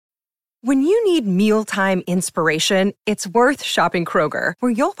When you need mealtime inspiration, it's worth shopping Kroger,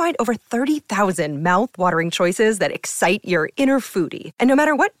 where you'll find over 30,000 mouth-watering choices that excite your inner foodie. And no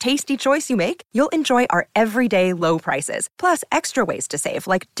matter what tasty choice you make, you'll enjoy our everyday low prices, plus extra ways to save,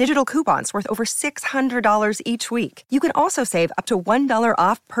 like digital coupons worth over $600 each week. You can also save up to $1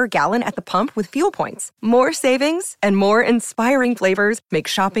 off per gallon at the pump with fuel points. More savings and more inspiring flavors make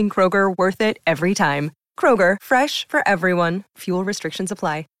shopping Kroger worth it every time. Kroger, fresh for everyone. Fuel restrictions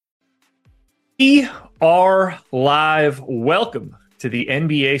apply. We are live. Welcome to the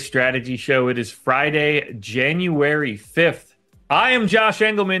NBA Strategy Show. It is Friday, January 5th. I am Josh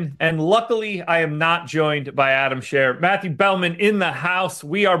Engelman, and luckily I am not joined by Adam Scher. Matthew Bellman in the house.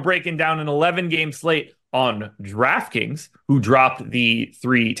 We are breaking down an 11-game slate on DraftKings, who dropped the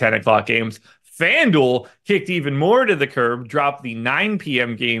 10 o'clock games. FanDuel kicked even more to the curb, dropped the 9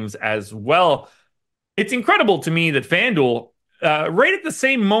 p.m. games as well. It's incredible to me that FanDuel, right at the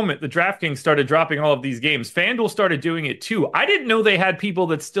same moment that DraftKings started dropping all of these games, FanDuel started doing it too. I didn't know they had people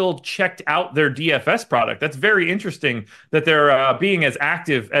that still checked out their DFS product. That's very interesting that they're being as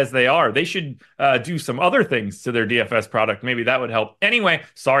active as they are. They should do some other things to their DFS product. Maybe that would help. Anyway,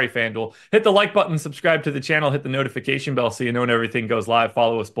 sorry, FanDuel. Hit the like button, subscribe to the channel, hit the notification bell so you know when everything goes live.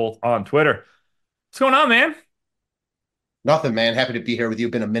 Follow us both on Twitter. What's going on, man? Nothing, man. Happy to be here with you.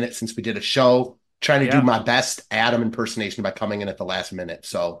 Been a minute since we did a show. Trying to do my best Adam impersonation by coming in at the last minute.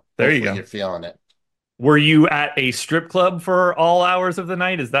 So there you go. You're feeling it. Were you at a strip club for all hours of the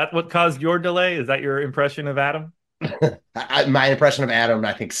night? Is that what caused your delay? Is that your impression of Adam? My impression of Adam,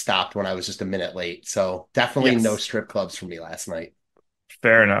 I think, stopped when I was just a minute late. So definitely no strip clubs for me last night.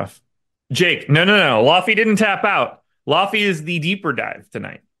 Fair enough. Jake, no. Laffy didn't tap out. Laffy is the deeper dive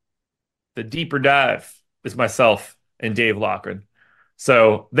tonight. The deeper dive is myself and Dave Loughran.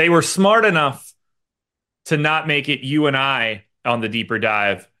 So they were smart enough to not make it you and I on the deeper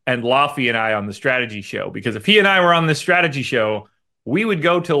dive and Laffy and I on the strategy show. Because if he and I were on the strategy show, we would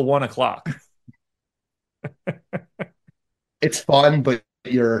go till 1 o'clock. It's fun, but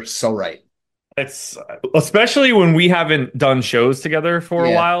you're so right. It's especially when we haven't done shows together for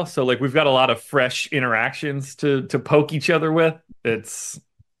a while. So like we've got a lot of fresh interactions to poke each other with. It's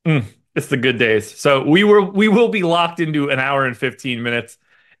the good days. So we will be locked into an hour and 15 minutes.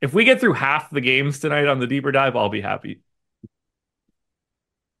 If we get through half the games tonight on the deeper dive, I'll be happy.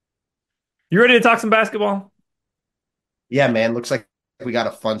 You ready to talk some basketball? Yeah, man. Looks like we got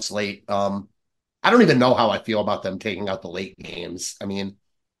a fun slate. I don't even know how I feel about them taking out the late games. I mean,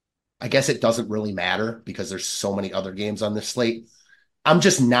 I guess it doesn't really matter because there's so many other games on this slate. I'm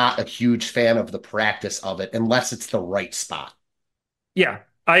just not a huge fan of the practice of it unless it's the right spot. Yeah,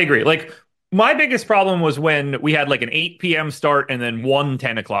 I agree. Like, my biggest problem was when we had like an 8 p.m. start and then one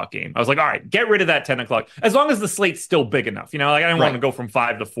 10 o'clock game. I was like, all right, get rid of that 10 o'clock. As long as the slate's still big enough. You know, like I didn't want to go from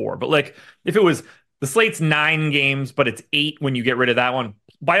 5 to 4. But like if it was the slate's 9 games, but it's 8 when you get rid of that one,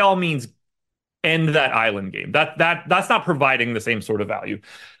 by all means, end that island game. That's not providing the same sort of value.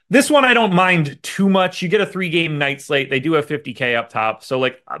 This one, I don't mind too much. You get a 3-game night slate. They do have 50K up top. So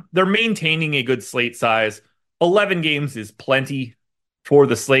like they're maintaining a good slate size. 11 games is plenty for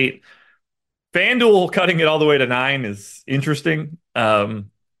the slate. FanDuel cutting it all the way to 9 is interesting. It's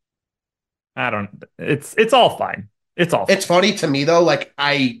all fine. It's funny to me though. Like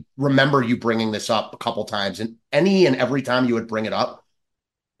I remember you bringing this up a couple times, and any and every time you would bring it up,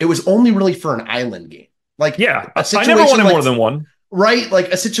 it was only really for an island game. Like I never wanted more than one. Right? Like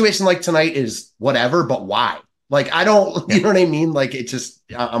a situation like tonight is whatever, but why? Like I don't, you know what I mean? Like it just,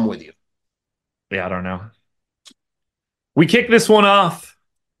 I'm with you. Yeah, I don't know. We kick this one off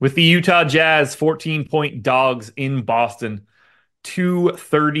with the Utah Jazz 14-point dogs in Boston,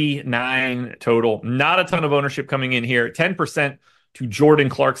 239 total. Not a ton of ownership coming in here. 10% to Jordan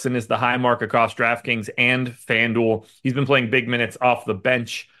Clarkson is the high mark across DraftKings and FanDuel. He's been playing big minutes off the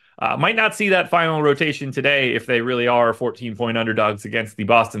bench. Might not see that final rotation today if they really are 14-point underdogs against the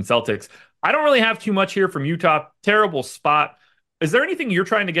Boston Celtics. I don't really have too much here from Utah. Terrible spot. Is there anything you're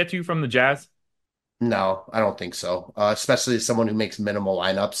trying to get to from the Jazz? No, I don't think so. Especially as someone who makes minimal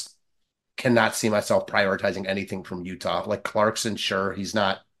lineups, cannot see myself prioritizing anything from Utah. Like Clarkson, sure, he's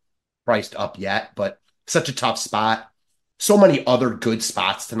not priced up yet, but such a tough spot. So many other good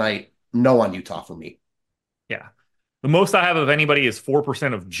spots tonight. No on Utah for me. Yeah. The most I have of anybody is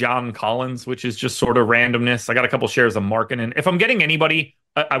 4% of John Collins, which is just sort of randomness. I got a couple shares of Markkanen. If I'm getting anybody,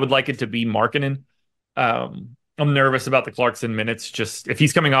 I would like it to be Markkanen. I'm nervous about the Clarkson minutes. Just if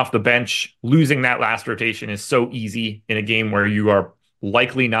he's coming off the bench, losing that last rotation is so easy in a game where you are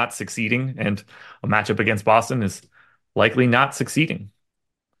likely not succeeding, and a matchup against Boston is likely not succeeding.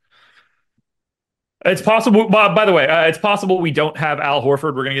 It's possible. By the way, it's possible we don't have Al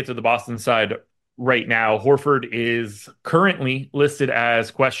Horford. We're going to get to the Boston side right now. Horford is currently listed as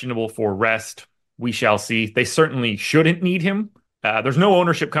questionable for rest. We shall see. They certainly shouldn't need him. There's no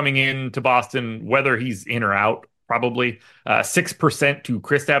ownership coming in to Boston, whether he's in or out, probably. 6% to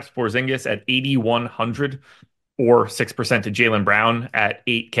Kristaps Porzingis at 8,100 or 6% to Jaylen Brown at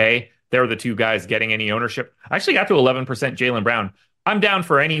 8K. They're the two guys getting any ownership. I actually got to 11% Jaylen Brown. I'm down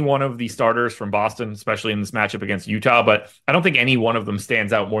for any one of the starters from Boston, especially in this matchup against Utah, but I don't think any one of them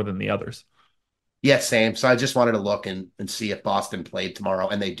stands out more than the others. Yeah, same. So I just wanted to look and see if Boston played tomorrow,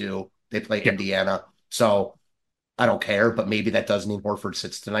 and they do. They play Indiana. So I don't care, but maybe that does mean Horford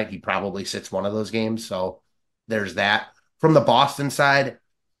sits tonight. He probably sits one of those games. So there's that. From the Boston side,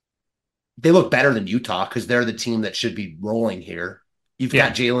 they look better than Utah because they're the team that should be rolling here. You've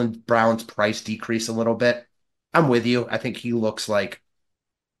got Jaylen Brown's price decrease a little bit. I'm with you. I think he looks like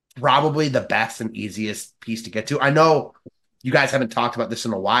probably the best and easiest piece to get to. I know you guys haven't talked about this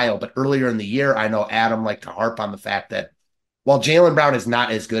in a while, but earlier in the year, I know Adam liked to harp on the fact that while Jaylen Brown is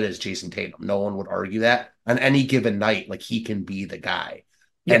not as good as Jason Tatum, no one would argue that on any given night, like he can be the guy.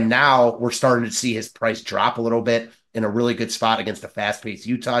 Yeah. And now we're starting to see his price drop a little bit in a really good spot against a fast-paced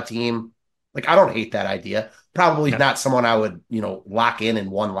Utah team. Like, I don't hate that idea. Probably not someone I would, lock in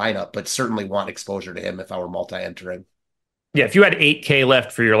one lineup, but certainly want exposure to him if I were multi-entering. Yeah, if you had 8K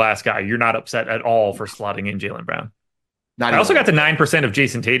left for your last guy, you're not upset at all for slotting in Jaylen Brown. I also got to 9% of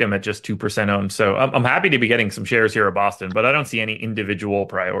Jason Tatum at just 2% owned, so I'm happy to be getting some shares here at Boston, but I don't see any individual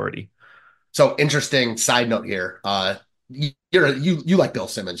priority. So, interesting side note here. You like Bill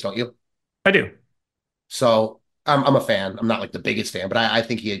Simmons, don't you? I do. So, I'm a fan. I'm not like the biggest fan, but I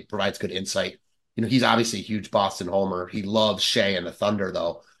think he provides good insight. He's obviously a huge Boston homer. He loves Shea and the Thunder,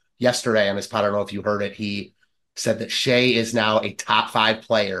 though. Yesterday on his pod, I don't know if you heard it, he said that Shea is now a top 5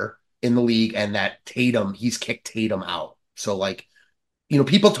 player in the league and that he's kicked Tatum out. So,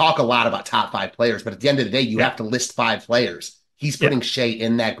 people talk a lot about top 5 players, but at the end of the day, you have to list 5 players. He's putting Shea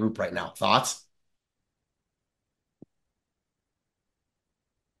in that group right now. Thoughts?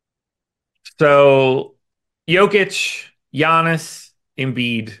 So, Jokic, Giannis,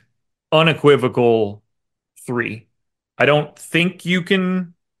 Embiid, unequivocal 3. I don't think you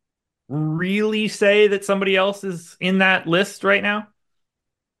can really say that somebody else is in that list right now.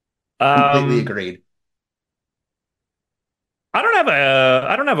 Completely agreed. I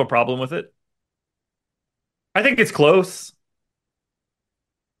don't have a problem with it. I think it's close.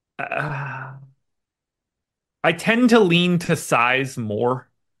 I tend to lean to size more.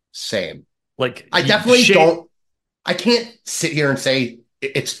 Same. Like, I definitely don't. I can't sit here and say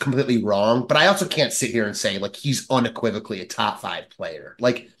it's completely wrong, but I also can't sit here and say he's unequivocally a top 5 player.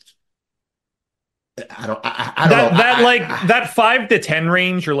 I don't know. That 5 to 10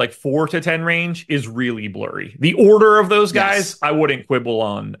 range or 4 to 10 range is really blurry. The order of those guys, I wouldn't quibble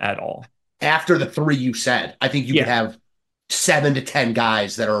on at all. After the 3 you said, I think you could have 7 to 10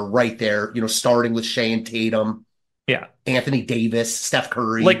 guys that are right there, starting with Shea and Tatum. Yeah. Anthony Davis, Steph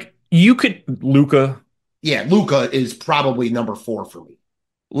Curry. You could, Luka. Yeah, Luka is probably number 4 for me.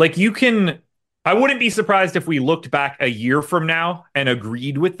 I wouldn't be surprised if we looked back a year from now and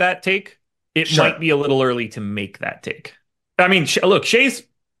agreed with that take. It might be a little early to make that take. I mean, look, he's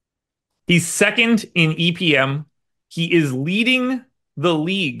second in EPM. He is leading the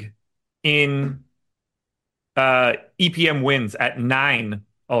league in EPM wins at 9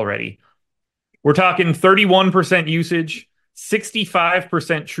 already. We're talking 31% usage,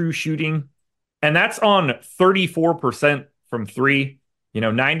 65% true shooting, and that's on 34% from 3.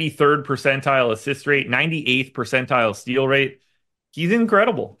 93rd percentile assist rate, 98th percentile steal rate. He's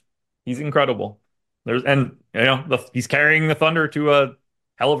incredible. He's carrying the Thunder to a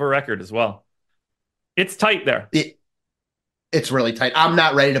hell of a record as well. It's tight there. It's really tight. I'm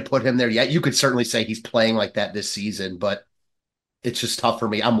not ready to put him there yet. You could certainly say he's playing like that this season, but it's just tough for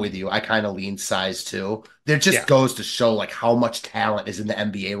me. I'm with you. I kind of lean size too. There just goes to show how much talent is in the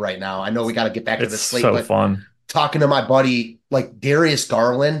NBA right now. I know we got to get back to the slate. It's so fun. Talking to my buddy, Darius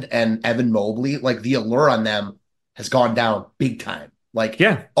Garland and Evan Mobley, the allure on them has gone down big time.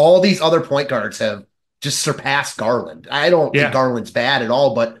 All these other point guards have just surpassed Garland. I don't think Garland's bad at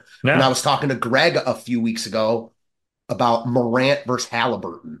all, but when I was talking to Greg a few weeks ago about Morant versus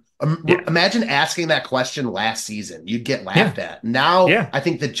Halliburton, imagine asking that question last season. You'd get laughed at. Now, I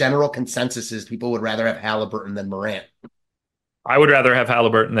think the general consensus is people would rather have Halliburton than Morant. I would rather have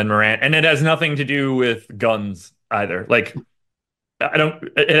Halliburton than Morant, and it has nothing to do with guns either. It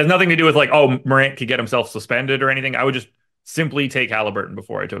has nothing to do with Morant could get himself suspended or anything. I would just simply take Halliburton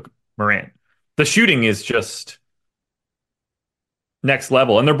before I took Morant. The shooting is just next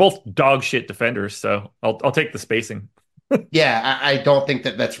level. And they're both dog shit defenders, so I'll take the spacing. Yeah, I don't think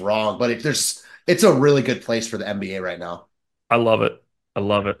that that's wrong, but it's a really good place for the NBA right now. I love it. I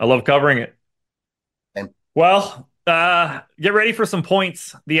love it. I love covering it. And Well, get ready for some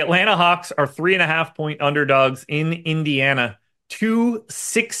points. The Atlanta Hawks are 3.5 point underdogs in Indiana,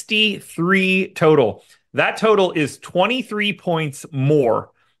 263 total. That total is 23 points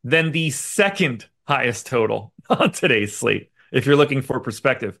more than the second highest total on today's slate. If you're looking for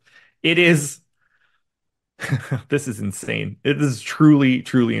perspective, it is. This is insane. It is truly,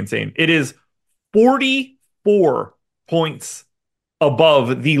 truly insane. It is 44 points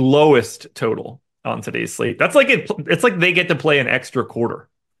above the lowest total on today's slate. That's like it's like they get to play an extra quarter.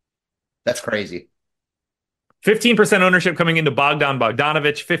 that's crazy. 15% ownership coming into Bogdan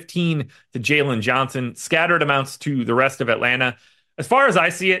Bogdanovic, 15 to Jalen Johnson, scattered amounts to the rest of Atlanta. As far as I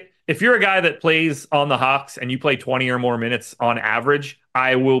see it, if you're a guy that plays on the Hawks and you play 20 or more minutes on average,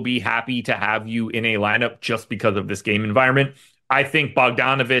 I will be happy to have you in a lineup just because of this game environment. I think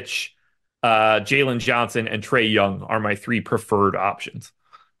Bogdanovic, Jalen Johnson, and Trae Young are my three preferred options.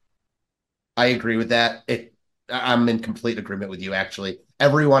 I agree with that. I'm in complete agreement with you, actually.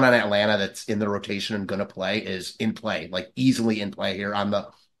 Everyone on Atlanta that's in the rotation and going to play is in play, like easily in play here on the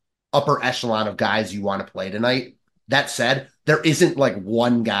upper echelon of guys you want to play tonight. That said, there isn't like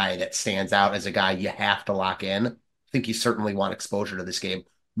one guy that stands out as a guy you have to lock in. I think you certainly want exposure to this game.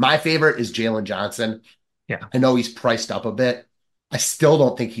 My favorite is Jalen Johnson. Yeah. I know he's priced up a bit. I still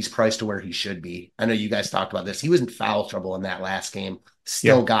don't think he's priced to where he should be. I know you guys talked about this. He was in foul trouble in that last game.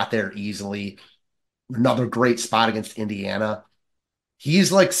 Still got there easily. Another great spot against Indiana.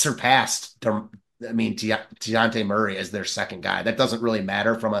 He's like surpassed, Dejounte Murray as their second guy. That doesn't really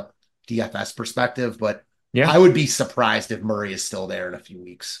matter from a DFS perspective, but I would be surprised if Murray is still there in a few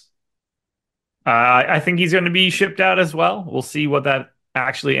weeks. I think he's going to be shipped out as well. We'll see what that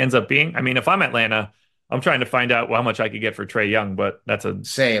actually ends up being. I mean, if I'm Atlanta, I'm trying to find out how much I could get for Trae Young, but that's a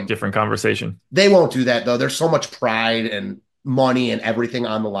different conversation. They won't do that, though. There's so much pride and money and everything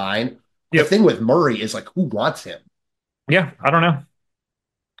on the line. The thing with Murray is, like, who wants him? Yeah, I don't know.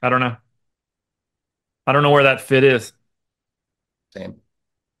 I don't know where that fit is. Same.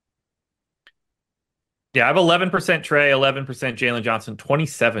 Yeah, I have 11% Trae, 11% Jalen Johnson,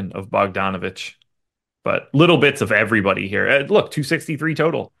 27 of Bogdanovic, but little bits of everybody here. Look, 263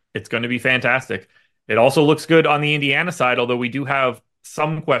 total. It's going to be fantastic. It also looks good on the Indiana side, although we do have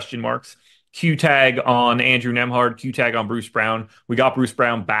some question marks. Q tag on Andrew Nembhard, Q tag on Bruce Brown. We got Bruce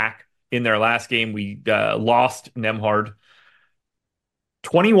Brown back in their last game. We lost Nembhard.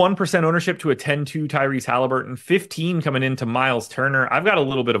 21% ownership to a 10-2 Tyrese Halliburton, 15 coming into Miles Turner. I've got a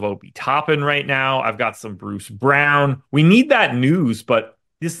little bit of Obi Toppin right now. I've got some Bruce Brown. We need that news, but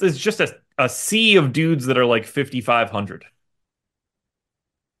this is just a sea of dudes that are like 5,500.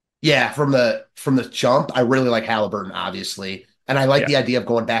 Yeah, from the jump, I really like Halliburton, obviously. And I like the idea of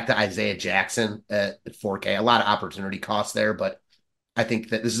going back to Isaiah Jackson at 4K. A lot of opportunity cost there, but I think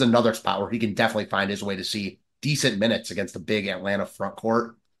that this is another spot where he can definitely find his way to see decent minutes against the big Atlanta front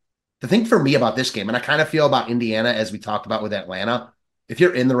court. The thing for me about this game, and I kind of feel about Indiana as we talked about with Atlanta, if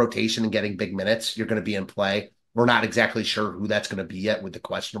you're in the rotation and getting big minutes, you're going to be in play. We're not exactly sure who that's going to be yet with the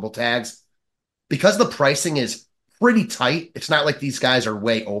questionable tags. Because the pricing is pretty tight, it's not like these guys are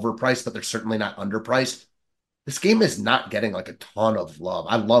way overpriced, but they're certainly not underpriced. This game is not getting like a ton of love.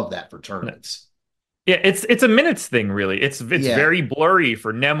 I love that for tournaments. Yeah, it's a minutes thing, really. It's very blurry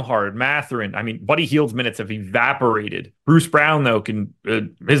for Nembhard, Mathurin. I mean, Buddy Hield's minutes have evaporated. Bruce Brown, though,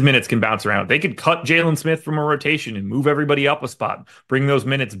 his minutes can bounce around. They could cut Jalen Smith from a rotation and move everybody up a spot, bring those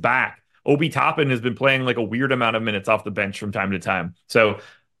minutes back. Obi Toppin has been playing like a weird amount of minutes off the bench from time to time. So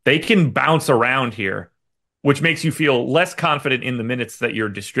they can bounce around here, which makes you feel less confident in the minutes that you're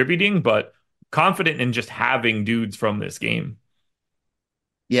distributing, but confident in just having dudes from this game.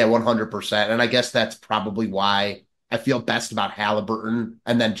 Yeah, 100%. And I guess that's probably why I feel best about Halliburton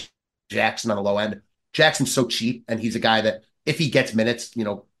and then Jackson on the low end. Jackson's so cheap, and he's a guy that if he gets minutes,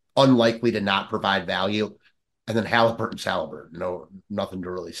 unlikely to not provide value. And then Halliburton's Halliburton. No, nothing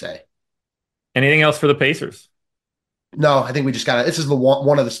to really say. Anything else for the Pacers? No, I think we just this is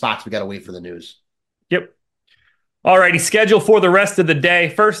one of the spots we got to wait for the news. Yep. All righty, schedule for the rest of the day.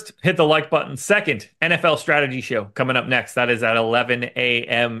 First, hit the like button. Second, NFL Strategy Show coming up next. That is at 11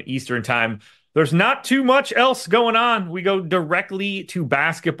 a.m. Eastern Time. There's not too much else going on. We go directly to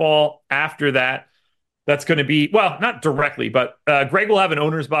basketball after that. That's going to be, well, not directly, but Greg will have an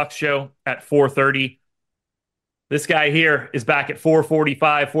Owner's Box show at 4:30. This guy here is back at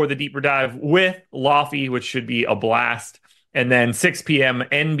 4:45 for the deeper dive with Lofty, which should be a blast. And then 6 p.m.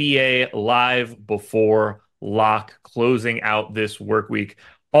 NBA Live before lock closing out this work week.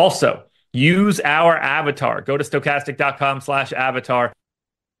 Also, use our avatar. Go to stokastic.com/avatar.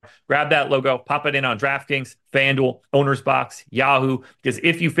 Grab that logo, pop it in on DraftKings, FanDuel, Owner's Box, Yahoo, because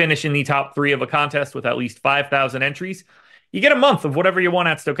if you finish in the top 3 of a contest with at least 5,000 entries, you get a month of whatever you want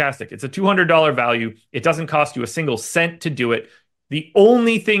at Stokastic. It's a $200 value. It doesn't cost you a single cent to do it. The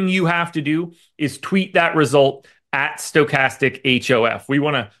only thing you have to do is tweet that result at Stokastic HOF. We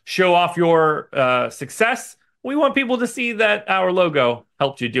want to show off your success. We want people to see that our logo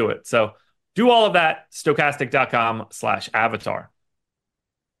helped you do it. So do all of that, stokastic.com/avatar.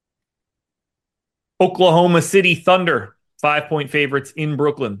 Oklahoma City Thunder, 5-point favorites in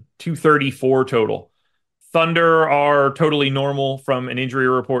Brooklyn, 234 total. Thunder are totally normal from an injury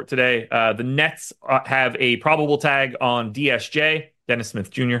report today. The Nets have a probable tag on DSJ, Dennis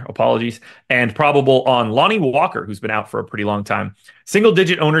Smith Jr., apologies, and probable on Lonnie Walker, who's been out for a pretty long time.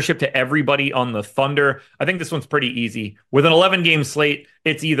 Single-digit ownership to everybody on the Thunder. I think this one's pretty easy. With an 11-game slate,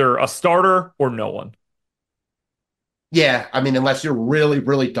 it's either a starter or no one. Yeah, I mean, unless you're really,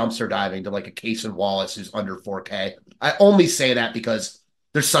 really dumpster diving to like a Case and Wallace who's under 4K. I only say that because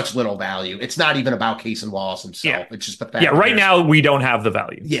there's such little value. It's not even about Case and Wallace himself. Yeah. It's just the fact. Yeah, right now we don't have the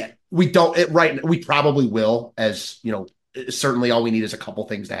value. Yeah, we don't. We probably will, as you know. Certainly, all we need is a couple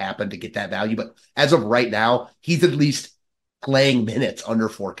things to happen to get that value. But as of right now, he's at least playing minutes under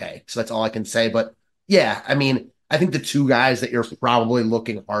 4K. So that's all I can say. But yeah, I mean, I think the two guys that you're probably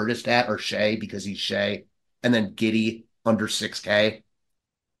looking hardest at are Shea because he's Shea, and then Giddey under 6K.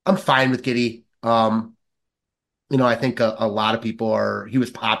 I'm fine with Giddey. I think a lot of people he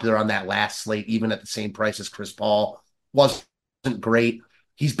was popular on that last slate, even at the same price as Chris Paul. Wasn't great.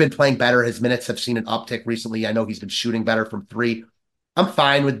 He's been playing better. His minutes have seen an uptick recently. I know he's been shooting better from 3. I'm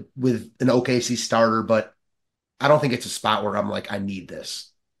fine with an OKC starter, but I don't think it's a spot where I'm like, I need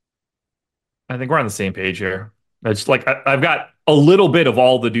this. I think we're on the same page here. It's like I've got a little bit of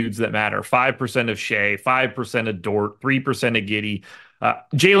all the dudes that matter. 5% of Shea, 5% of Dort, 3% of Giddey.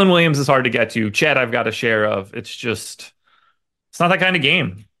 Jalen Williams is hard to get to. Chet, I've got a share of. It's not that kind of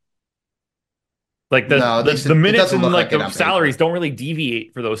game. Like the minutes and like the salaries don't really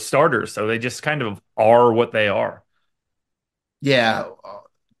deviate for those starters. So they just kind of are what they are. Yeah,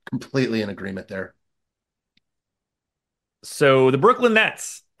 completely in agreement there. So the Brooklyn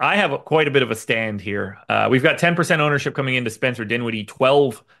Nets, I have quite a bit of a stand here. We've got 10% ownership coming into Spencer Dinwiddie,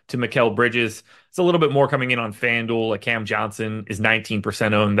 12 to Mikal Bridges. It's a little bit more coming in on FanDuel. Like Cam Johnson is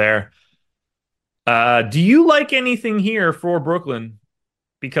 19% owned there. Do you like anything here for Brooklyn?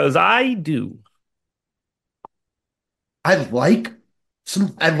 Because I do. I like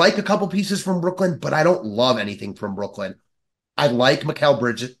a couple pieces from Brooklyn, but I don't love anything from Brooklyn. I like Mikal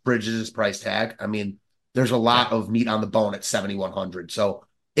Bridges' price tag. I mean, there's a lot of meat on the bone at 7,100. So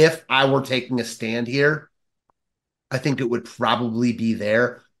if I were taking a stand here, I think it would probably be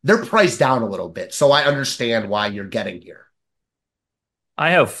there. They're priced down a little bit, so I understand why you're getting here.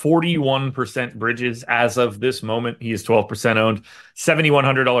 I have 41% Bridges as of this moment. He is 12% owned.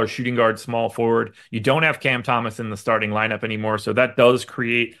 $7,100 shooting guard, small forward. You don't have Cam Thomas in the starting lineup anymore, so that does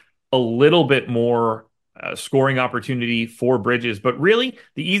create a little bit more scoring opportunity for Bridges. But really,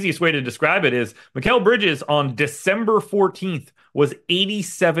 the easiest way to describe it is Mikal Bridges on December 14th was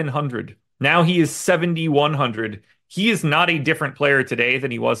 8,700. Now he is 7,100. He is not a different player today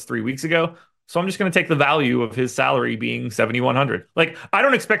than he was 3 weeks ago. So I'm just going to take the value of his salary being 7,100. Like, I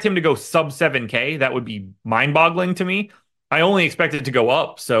don't expect him to go sub 7K. That would be mind-boggling to me. I only expect it to go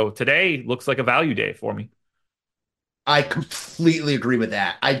up. So today looks like a value day for me. I completely agree with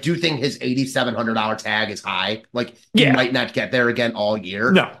that. I do think his $8,700 tag is high. Like, he might not get there again all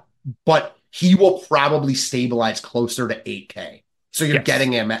year. No. But he will probably stabilize closer to 8K. So you're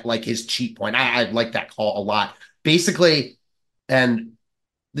getting him at, like, his cheap point. I like that call a lot. Basically, and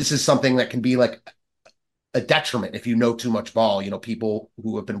this is something that can be like a detriment if you know too much ball. You know, people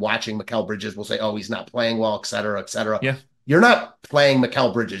who have been watching Mikal Bridges will say, oh, he's not playing well, et cetera, et cetera. Yeah. You're not playing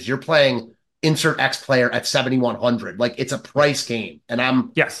Mikal Bridges. You're playing insert X player at 7,100. Like, it's a price game. And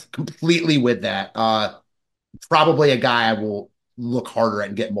I'm completely with that. Probably a guy I will look harder at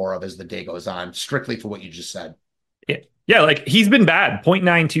and get more of as the day goes on, strictly for what you just said. Yeah, like he's been bad.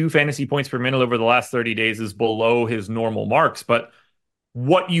 0.92 fantasy points per minute over the last 30 days is below his normal marks. But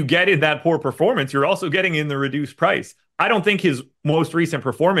what you get in that poor performance, you're also getting in the reduced price. I don't think his most recent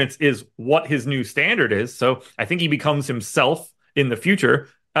performance is what his new standard is. So I think he becomes himself in the future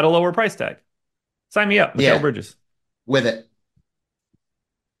at a lower price tag. Sign me up, Mikal Bridges. With it.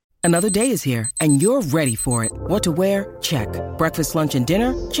 Another day is here, and you're ready for it. What to wear? Check. Breakfast, lunch, and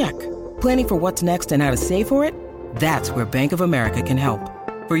dinner? Check. Planning for what's next and how to save for it? That's where Bank of America can help.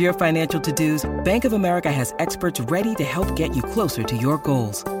 For your financial to-dos, Bank of America has experts ready to help get you closer to your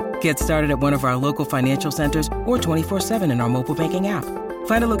goals. Get started at one of our local financial centers or 24/7 in our mobile banking app.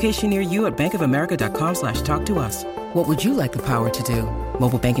 Find a location near you at bankofamerica.com/talktous. What would you like the power to do?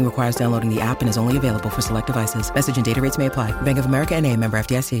 Mobile banking requires downloading the app and is only available for select devices. Message and data rates may apply. Bank of America N.A., member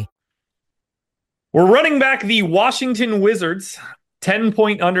FDIC. We're running back the Washington Wizards,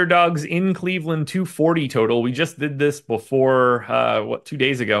 10-point underdogs in Cleveland, 240 total. We just did this before, 2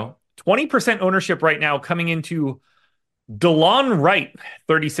 days ago. 20% ownership right now coming into DeLon Wright,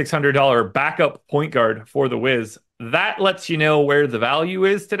 $3,600 backup point guard for the Wiz. That lets you know where the value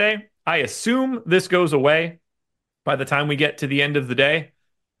is today. I assume this goes away by the time we get to the end of the day.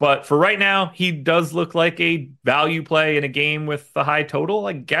 But for right now, he does look like a value play in a game with the high total,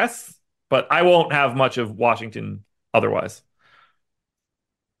 I guess. But I won't have much of Washington otherwise.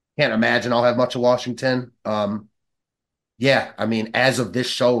 Can't imagine I'll have much of Washington. Yeah, I mean, as of this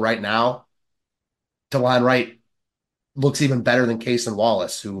show right now, DeLon Wright looks even better than Case and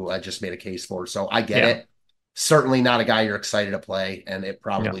Wallace, who I just made a case for. So I get it. Certainly not a guy you're excited to play, and it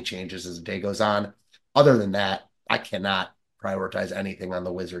probably changes as the day goes on. Other than that, I cannot prioritize anything on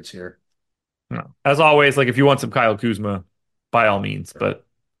the Wizards here. No. As always, like if you want some Kyle Kuzma, by all means. But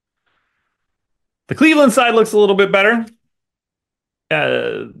the Cleveland side looks a little bit better.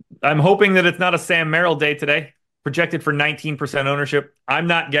 I'm hoping that it's not a Sam Merrill day today. Projected for 19% ownership. I'm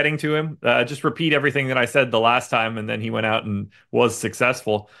not getting to him. Just repeat everything that I said the last time, and then he went out and was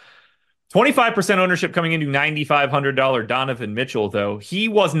successful. 25% ownership coming into $9,500 Donovan Mitchell, though. He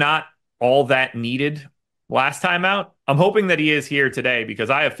was not all that needed last time out. I'm hoping that he is here today because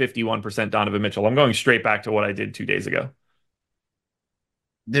I have 51% Donovan Mitchell. I'm going straight back to what I did 2 days ago.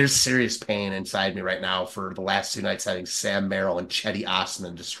 There's serious pain inside me right now for the last 2 nights having Sam Merrill and Chetty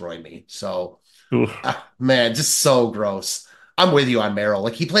Osman destroy me. So, man, just so gross. I'm with you on Merrill.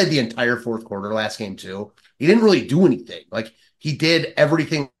 Like, he played the entire fourth quarter last game, too. He didn't really do anything. Like, he did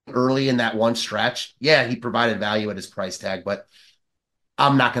everything early in that one stretch. Yeah, he provided value at his price tag, but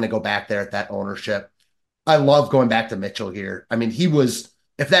I'm not going to go back there at that ownership. I love going back to Mitchell here. I mean,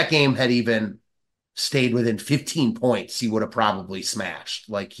 if that game had even stayed within 15 points, he would have probably smashed.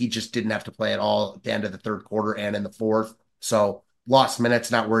 Like, he just didn't have to play at all at the end of the third quarter and in the fourth. So lost minutes,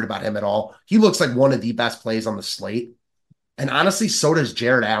 not worried about him at all. He looks like one of the best plays on the slate. And honestly, so does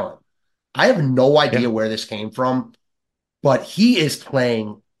Jared Allen. I have no idea where this came from, but he is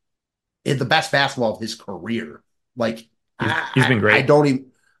playing the best basketball of his career. Like, he's been great. I don't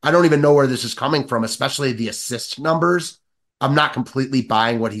even know where this is coming from, especially the assist numbers. I'm not completely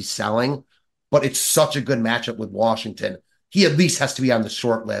buying what he's selling, but it's such a good matchup with Washington. He at least has to be on the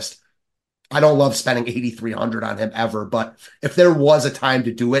short list. I don't love spending $8,300 on him ever, but if there was a time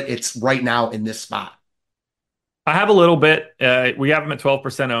to do it, it's right now in this spot. I have a little bit. We have him at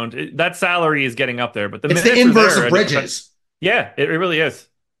 12% owned. That salary is getting up there, but it's the inverse of Bridges. Yeah, it really is.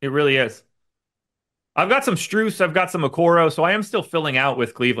 It really is. I've got some Strus, I've got some Okoro, so I am still filling out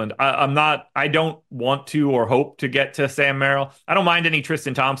with Cleveland. I don't want to or hope to get to Sam Merrill. I don't mind any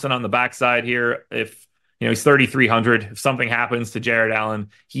Tristan Thompson on the backside here. If he's 3,300, if something happens to Jared Allen,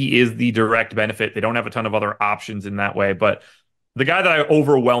 he is the direct benefit. They don't have a ton of other options in that way, but the guy that I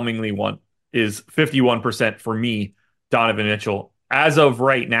overwhelmingly want is 51% for me, Donovan Mitchell. As of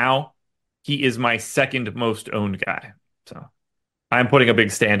right now, he is my second most owned guy. So I'm putting a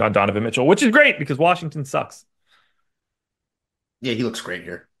big stand on Donovan Mitchell, which is great because Washington sucks. Yeah, he looks great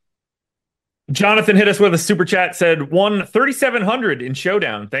here. Jonathan hit us with a super chat, said, won 3,700 in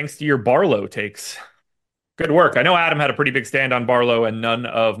Showdown thanks to your Barlow takes. Good work. I know Adam had a pretty big stand on Barlow and none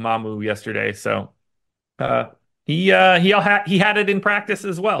of Mamu yesterday, so he had it in practice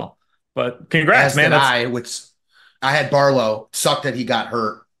as well. But congrats, man. I had Barlow. Sucked that he got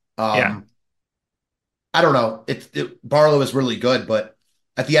hurt. I don't know. Barlow is really good, but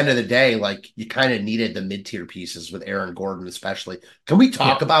at the end of the day, like, you kind of needed the mid-tier pieces with Aaron Gordon, especially. Can we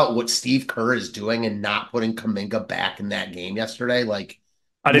talk about what Steve Kerr is doing and not putting Kuminga back in that game yesterday? Like,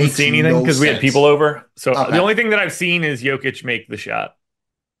 I didn't see anything because we had people over. So the only thing that I've seen is Jokic make the shot.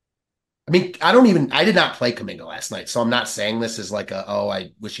 I mean, I did not play Kuminga last night, so I'm not saying this as like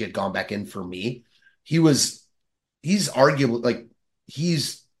I wish he had gone back in for me. He's arguably, like,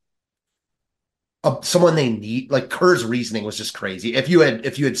 he's someone they need. Like, Kerr's reasoning was just crazy. If you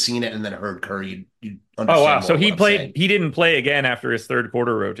had seen it and then heard Kerr, you'd understand. Oh wow! So he didn't play again after his third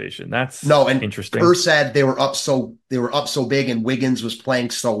quarter rotation. That's interesting. Kerr said they were up so big, and Wiggins was playing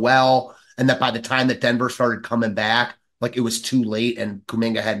so well, and that by the time that Denver started coming back, like, it was too late, and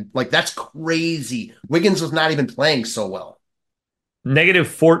Kuminga had, like, that's crazy. Wiggins was not even playing so well.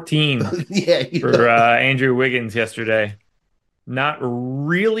 -14 for Andrew Wiggins yesterday. Not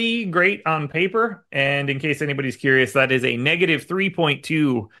really great on paper. And in case anybody's curious, that is a negative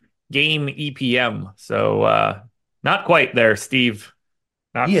 3.2 game EPM. So not quite there, Steve.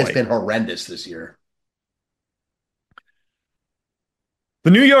 Not He has quite. been horrendous this year.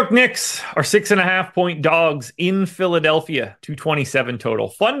 The New York Knicks are 6.5-point dogs in Philadelphia, 227 total.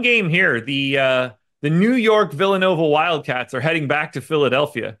 Fun game here. The New York Villanova Wildcats are heading back to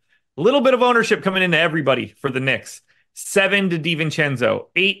Philadelphia. A little bit of ownership coming into everybody for the Knicks. 7 to DiVincenzo,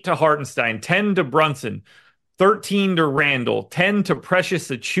 8 to Hartenstein, 10 to Brunson, 13 to Randall, 10 to Precious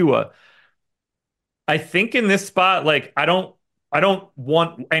Achiuwa. I think in this spot, like I don't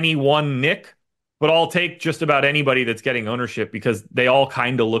want any one Knick, but I'll take just about anybody that's getting ownership because they all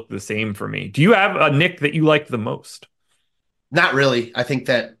kind of look the same for me. Do you have a Knick that you like the most? Not really. I think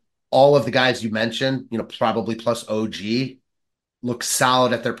that all of the guys you mentioned, probably plus OG, look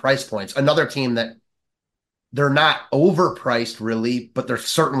solid at their price points. Another team that they're not overpriced really, but they're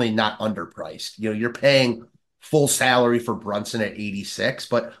certainly not underpriced. You're paying full salary for Brunson at 86,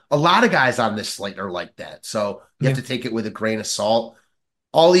 but a lot of guys on this slate are like that. So you have to take it with a grain of salt.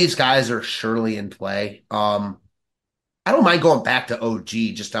 All these guys are surely in play. I don't mind going back to OG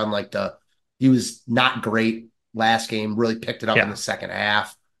just on he was not great last game, really picked it up in the second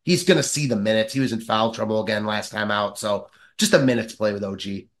half. He's going to see the minutes. He was in foul trouble again last time out. So just a minutes play with OG.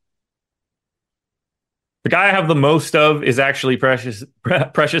 The guy I have the most of is actually Precious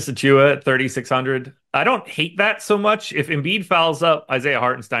Achiuwa at 3,600. I don't hate that so much. If Embiid fouls up Isaiah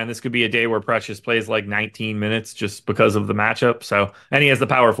Hartenstein, this could be a day where Precious plays like 19 minutes just because of the matchup. And he has the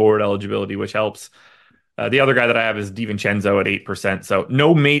power forward eligibility, which helps. The other guy that I have is DiVincenzo at 8%. So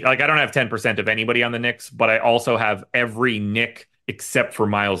no mate, I don't have 10% of anybody on the Knicks, but I also have every Knick except for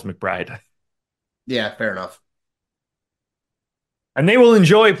Miles McBride. Yeah, fair enough. And they will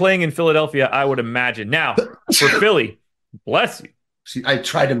enjoy playing in Philadelphia, I would imagine. Now, for Philly, bless you. See, I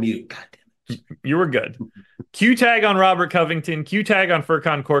tried to mute. God damn it. You were good. Q tag on Robert Covington, Q tag on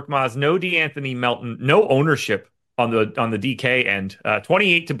Furkan Korkmaz, no DeAnthony Melton, no ownership on the DK end.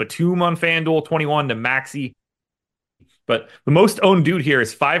 28 to Batum on FanDuel, 21 to Maxey. But the most owned dude here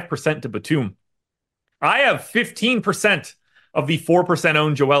is 5% to Batum. I have 15% of the 4%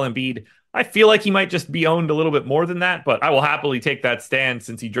 owned Joel Embiid. I feel like he might just be owned a little bit more than that, but I will happily take that stand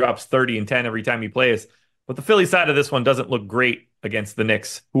since he drops 30 and 10 every time he plays. But the Philly side of this one doesn't look great against the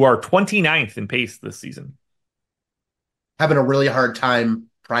Knicks, who are 29th in pace this season. Having a really hard time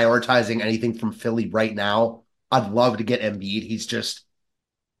prioritizing anything from Philly right now. I'd love to get Embiid.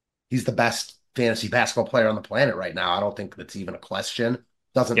 He's the best fantasy basketball player on the planet right now. I don't think that's even a question.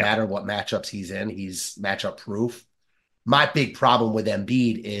 Doesn't matter what matchups he's in. He's matchup proof. My big problem with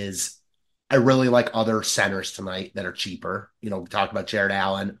Embiid is I really like other centers tonight that are cheaper. We talked about Jared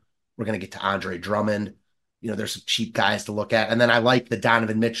Allen. We're going to get to Andre Drummond. There's some cheap guys to look at. And then I like the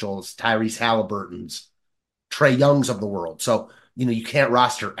Donovan Mitchells, Tyrese Halliburtons, Trae Youngs of the world. So, you can't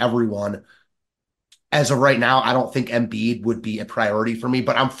roster everyone. As of right now, I don't think Embiid would be a priority for me,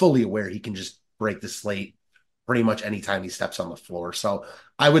 but I'm fully aware he can just break the slate pretty much anytime he steps on the floor. So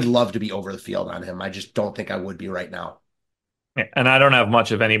I would love to be over the field on him. I just don't think I would be right now. And I don't have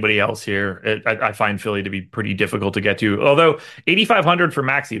much of anybody else here. I find Philly to be pretty difficult to get to. Although 8,500 for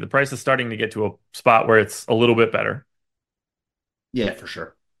Maxey, the price is starting to get to a spot where it's a little bit better. Yeah, for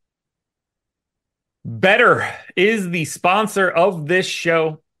sure. Better is the sponsor of this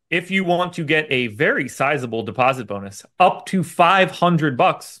show. If you want to get a very sizable deposit bonus, up to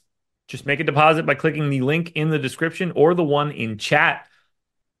 $500, just make a deposit by clicking the link in the description or the one in chat.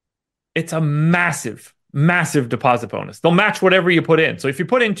 It's a massive deposit bonus. They'll match whatever you put in. So if you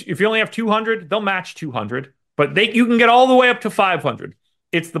only have 200, they'll match 200, but you can get all the way up to 500.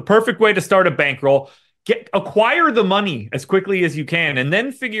 It's the perfect way to start a bankroll. Acquire the money as quickly as you can, and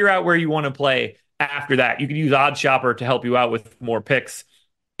then figure out where you want to play after that. You can use Odd Shopper to help you out with more picks.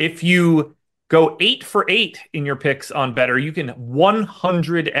 If you go 8 for 8 in your picks on Better, you can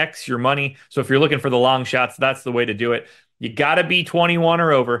 100x your money. So if you're looking for the long shots, that's the way to do it. You got to be 21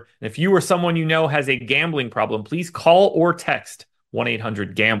 or over. And if you or someone you know has a gambling problem, please call or text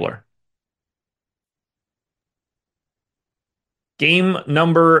 1-800-GAMBLER. Game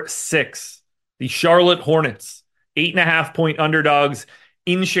number 6, the Charlotte Hornets, 8.5-point underdogs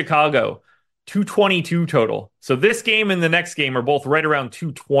in Chicago, 222 total. So this game and the next game are both right around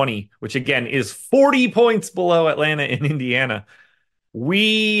 220, which again is 40 points below Atlanta and Indiana.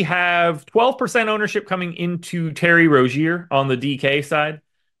 We have 12% ownership coming into Terry Rozier on the DK side.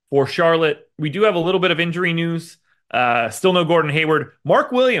 For Charlotte, we do have a little bit of injury news. Still no Gordon Hayward.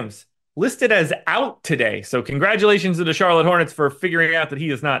 Mark Williams listed as out today. So congratulations to the Charlotte Hornets for figuring out that he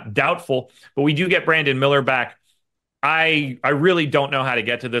is not doubtful. But we do get Brandon Miller back. I really don't know how to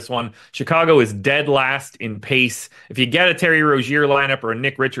get to this one. Chicago is dead last in pace. If you get a Terry Rozier lineup or a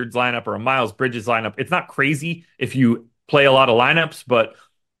Nick Richards lineup or a Miles Bridges lineup, it's not crazy if you play a lot of lineups, but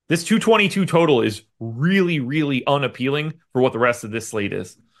this 222 total is really, really unappealing for what the rest of this slate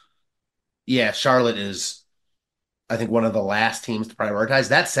is. Yeah, Charlotte is, I think, one of the last teams to prioritize.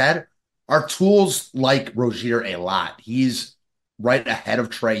 That said, our tools like Rozier a lot. He's right ahead of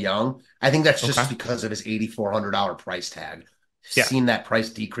Trae Young. I think that's just because of his $8,400 price tag. Seen that price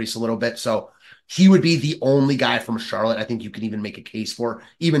decrease a little bit. So he would be the only guy from Charlotte I think you can even make a case for.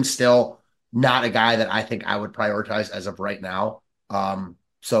 Even still, not a guy that I think I would prioritize as of right now.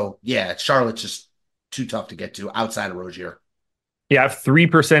 So yeah, Charlotte's just too tough to get to outside of Rozier. Yeah, I have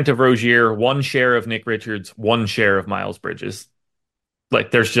 3% of Rozier, 1 share of Nick Richards, 1 share of Miles Bridges.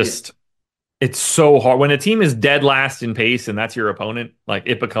 Like there's just it's so hard when a team is dead last in pace and that's your opponent, like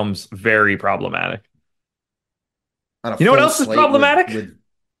it becomes very problematic. You know what else is problematic?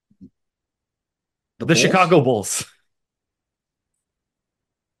 With the Chicago Bulls.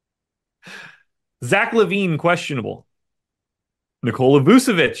 Zach LaVine, questionable. Nikola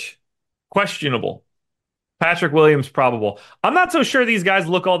Vucevic, questionable. Patrick Williams, probable. I'm not so sure these guys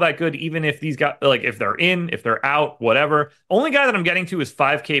look all that good, even if these guys, like if they're in, if they're out, whatever. Only guy that I'm getting to is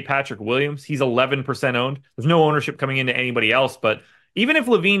 5K Patrick Williams. He's 11% owned. There's no ownership coming into anybody else, but even if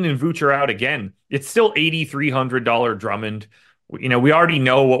LaVine and Vooch are out again, it's still $8,300 Drummond. You know, we already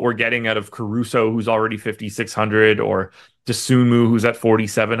know what we're getting out of Caruso, who's already 5,600, or Dosunmu, who's at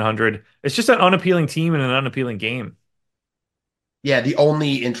 4,700. It's just an unappealing team and an unappealing game. Yeah, the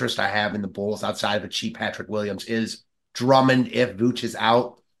only interest I have in the Bulls outside of a cheap Patrick Williams is Drummond. If Vooch is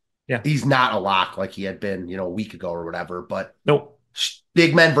out, he's not a lock like he had been, a week ago or whatever. But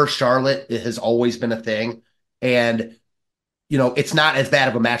big men versus Charlotte, it has always been a thing. And, it's not as bad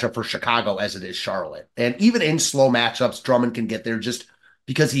of a matchup for Chicago as it is Charlotte. And even in slow matchups, Drummond can get there just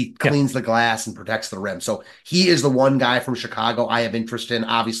because he cleans the glass and protects the rim. So he is the one guy from Chicago I have interest in,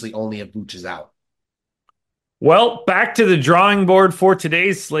 obviously only if Vooch is out. Well, back to the drawing board for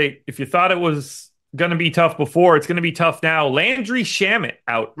today's slate. If you thought it was going to be tough before, it's going to be tough now. Landry Shamet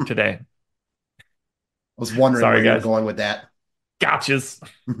out today. I was wondering where you were going with that. Gotcha.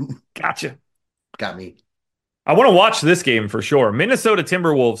 Got me. I want to watch this game for sure. Minnesota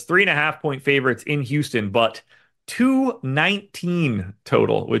Timberwolves, 3.5-point favorites in Houston, but 219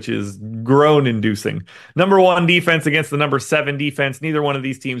 total, which is groan-inducing. Number 1 defense against the number 7 defense. Neither one of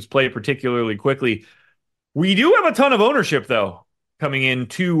these teams play particularly quickly. We do have a ton of ownership, though, coming in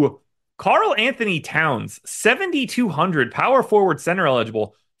to Karl Anthony Towns, 7,200, power forward center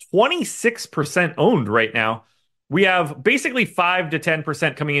eligible, 26% owned right now. We have basically 5 to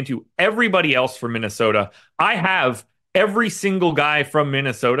 10% coming into everybody else from Minnesota. I have every single guy from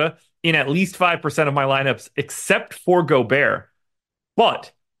Minnesota in at least 5% of my lineups, except for Gobert.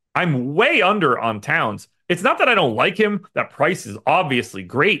 But I'm way under on Towns. It's not that I don't like him. That price is obviously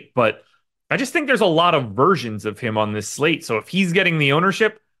great, but I just think there's a lot of versions of him on this slate. So if he's getting the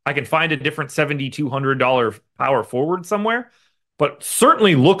ownership, I can find a different $7,200 power forward somewhere, but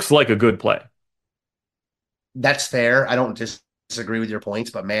certainly looks like a good play. That's fair. I don't disagree with your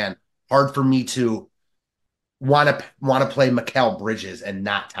points, but man, hard for me to want to play Mikal Bridges and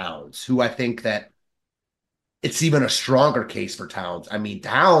not Towns, who I think that it's even a stronger case for Towns. I mean,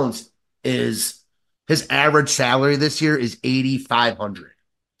 Towns is his average salary this year is $8,500.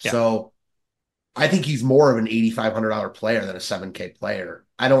 Yeah. So I think he's more of an $8,500 player than a 7K player.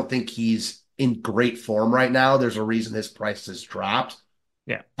 I don't think he's in great form right now. There's a reason his price has dropped.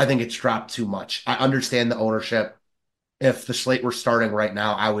 Yeah. I think it's dropped too much. I understand the ownership. If the slate were starting right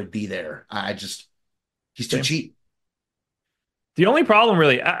now, I would be there. He's too cheap. The only problem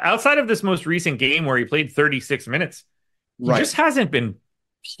really, outside of this most recent game where he played 36 minutes, he just hasn't been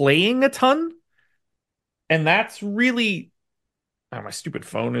playing a ton. And that's really, my stupid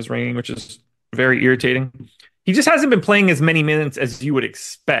phone is ringing, which is very irritating. He just hasn't been playing as many minutes as you would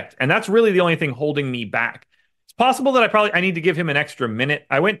expect. And that's really the only thing holding me back. It's possible that I need to give him an extra minute.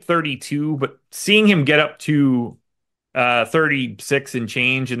 I went 32, but seeing him get up to 36 and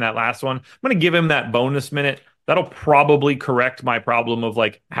change in that last one, I'm going to give him that bonus minute. That'll probably correct my problem of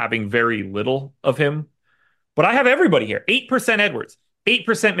having very little of him. But I have everybody here. 8% Edwards, 8%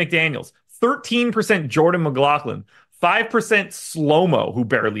 McDaniels, 13% Jordan McLaughlin, 5% Slow-Mo, who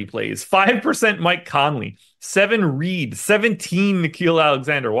barely plays, 5% Mike Conley, 7 Reed, 17 Nickeil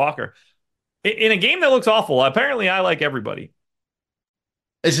Alexander-Walker. In a game that looks awful, apparently I like everybody.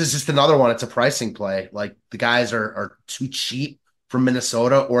 This is just another one. It's a pricing play. Like the guys are too cheap from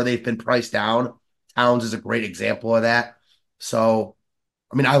Minnesota or they've been priced down. Towns is a great example of that. So,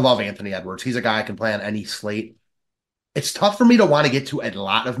 I mean, I love Anthony Edwards. He's a guy I can play on any slate. It's tough for me to want to get to a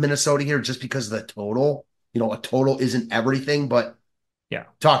lot of Minnesota here just because of the total. A total isn't everything, but Yeah.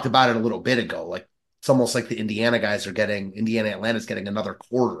 talked about it a little bit ago. Like it's almost like the Indiana guys are getting Atlanta's getting another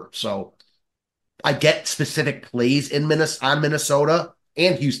quarter. So I get specific plays on Minnesota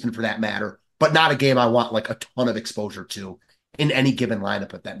and Houston for that matter, but not a game I want like a ton of exposure to in any given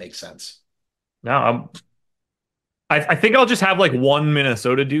lineup, if that makes sense. No, I think I'll just have like one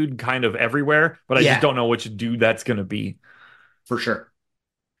Minnesota dude kind of everywhere, but I just don't know which dude that's going to be. For sure.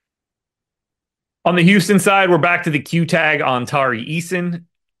 On the Houston side, we're back to the Q tag on Tari Eason.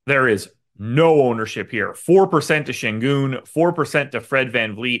 There is no ownership here. 4% to Şengün, 4% to Fred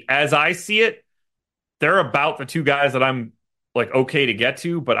VanVleet. As I see it, they're about the two guys that I'm like okay to get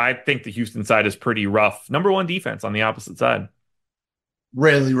to, but I think the Houston side is pretty rough. Number one defense on the opposite side.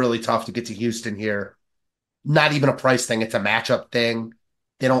 Really, really tough to get to Houston here. Not even a price thing. It's a matchup thing.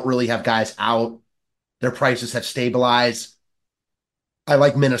 They don't really have guys out. Their prices have stabilized. I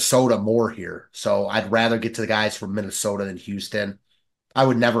like Minnesota more here. So I'd rather get to the guys from Minnesota than Houston. I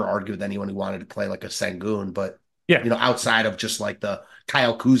would never argue with anyone who wanted to play like a Şengün, but outside of just like the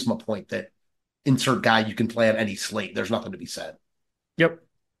Kyle Kuzma point that insert guy you can play on any slate, there's nothing to be said. Yep.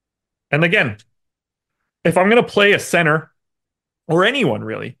 And again, if I'm going to play a center or anyone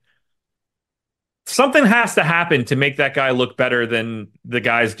really, something has to happen to make that guy look better than the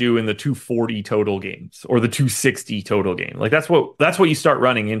guys do in the 240 total games or the 260 total game. Like that's what you start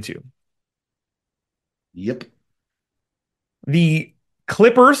running into. Yep. The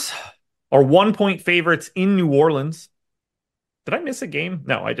Clippers are 1-point favorites in New Orleans. Did I miss a game?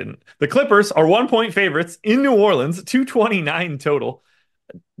 No, I didn't. The Clippers are 1-point favorites in New Orleans, 229 total.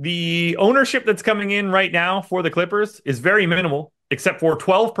 The ownership that's coming in right now for the Clippers is very minimal, except for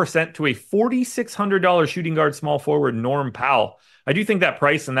 12% to a $4,600 shooting guard small forward, Norm Powell. I do think that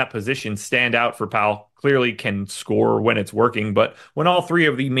price and that position stand out for Powell. Clearly can score when it's working, but when all three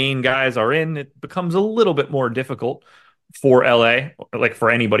of the main guys are in, it becomes a little bit more difficult for LA, like for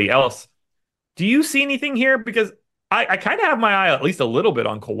anybody else. Do you see anything here? Because I kind of have my eye at least a little bit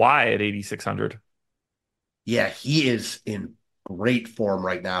on Kawhi at 8,600. Yeah, he is in great form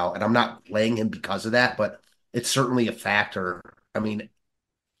right now, and I'm not playing him because of that, but it's certainly a factor. I mean,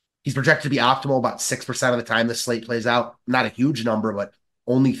 he's projected to be optimal about 6% of the time this slate plays out. Not a huge number, but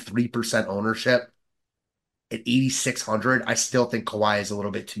only 3% ownership. At 8,600, I still think Kawhi is a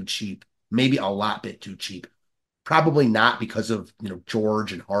little bit too cheap. Maybe a lot bit too cheap. Probably not because of,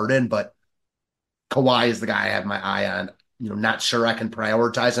 George and Harden, but Kawhi is the guy I have my eye on. Not sure I can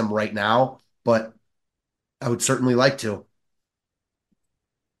prioritize him right now, but I would certainly like to.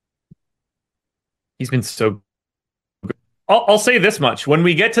 He's been so good. I'll say this much. When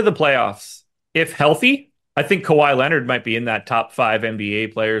we get to the playoffs, if healthy, I think Kawhi Leonard might be in that top 5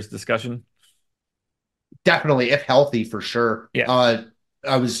 NBA players discussion. Definitely, if healthy, for sure. Yeah.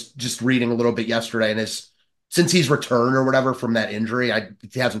 I was just reading a little bit yesterday, and since he's returned or whatever from that injury,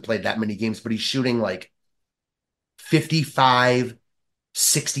 he hasn't played that many games, but he's shooting like 55,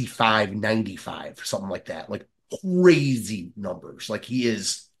 65, 95, something like that. Like crazy numbers. Like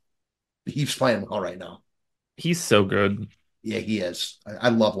he's playing well right now. He's so good. Yeah, he is. I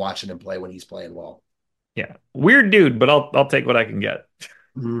love watching him play when he's playing well. Yeah. Weird dude, but I'll take what I can get.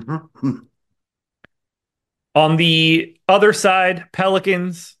 Mm-hmm. On the other side,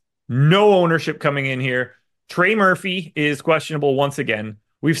 Pelicans, no ownership coming in here. Trey Murphy is questionable once again.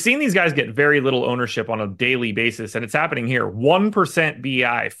 We've seen these guys get very little ownership on a daily basis, and it's happening here. 1%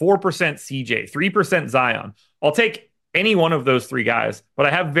 BI, 4% CJ, 3% Zion. I'll take any one of those three guys, but I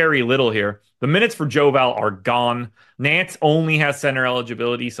have very little here. The minutes for Joval are gone. Nance only has center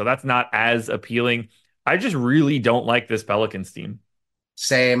eligibility, so that's not as appealing. I just really don't like this Pelicans team.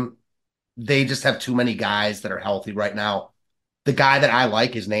 Same. They just have too many guys that are healthy right now. The guy that I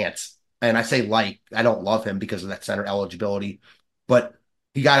like is Nance. And I say like, I don't love him because of that center eligibility, but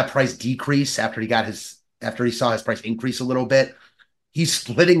he got a price decrease after he saw his price increase a little bit. He's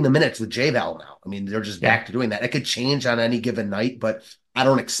splitting the minutes with JVal now. I mean, they're just back to doing that. It could change on any given night, but I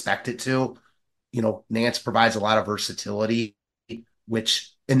don't expect it to. Nance provides a lot of versatility,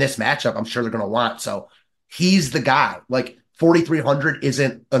 which in this matchup, I'm sure they're going to want. So he's the guy. Like 4,300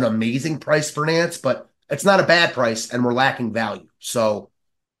 isn't an amazing price for Nance, but it's not a bad price, and we're lacking value. So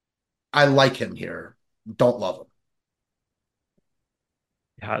I like him here. Don't love him.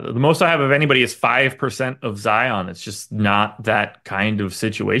 Yeah, the most I have of anybody is 5% of Zion. It's just not that kind of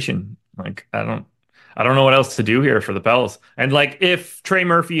situation. Like I don't know what else to do here for the Pels. And like if Trey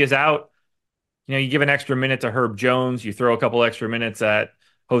Murphy is out, you give an extra minute to Herb Jones, you throw a couple extra minutes at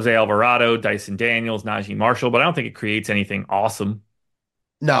Jose Alvarado, Dyson Daniels, Najee Marshall, but I don't think it creates anything awesome.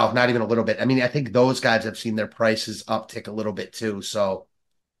 No, not even a little bit. I mean, I think those guys have seen their prices uptick a little bit too. So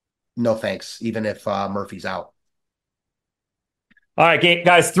no thanks, even if Murphy's out. All right,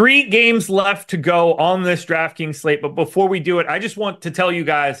 guys, 3 games left to go on this DraftKings slate. But before we do it, I just want to tell you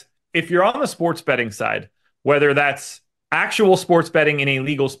guys, if you're on the sports betting side, whether that's actual sports betting in a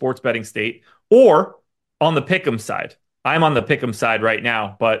legal sports betting state or on the pick'em side, I'm on the pick'em side right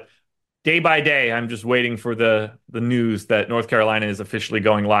now, but day by day, I'm just waiting for the news that North Carolina is officially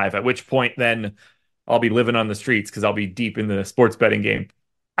going live, at which point then I'll be living on the streets because I'll be deep in the sports betting game.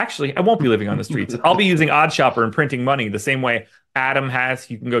 Actually, I won't be living on the streets. I'll be using OddsShopper and printing money the same way Adam has.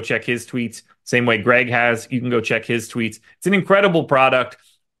 You can go check his tweets. Same way Greg has. You can go check his tweets. It's an incredible product.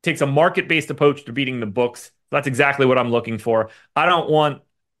 Takes a market-based approach to beating the books. That's exactly what I'm looking for. I don't want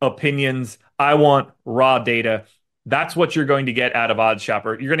opinions. I want raw data. That's what you're going to get out of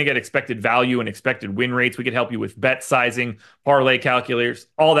OddsShopper. You're going to get expected value and expected win rates. We could help you with bet sizing, parlay calculators,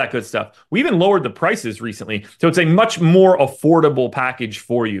 all that good stuff. We even lowered the prices recently, so it's a much more affordable package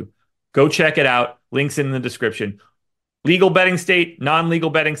for you. Go check it out. Links in the description. Legal betting state, non-legal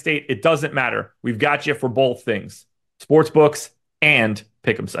betting state, it doesn't matter. We've got you for both things. Sports books and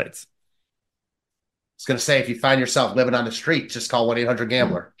pick'em sites. I was going to say, if you find yourself living on the street, just call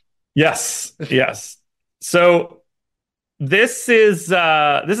 1-800-GAMBLER. Yes, yes. So this is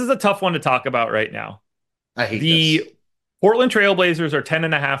a tough one to talk about right now. I hate this. Portland Trailblazers are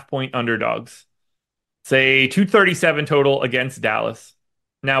 10.5-point underdogs. It's a 237 total against Dallas.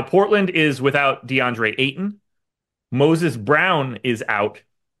 Now, Portland is without DeAndre Ayton. Moses Brown is out.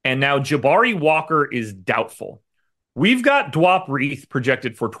 And now Jabari Walker is doubtful. We've got Dwop Reith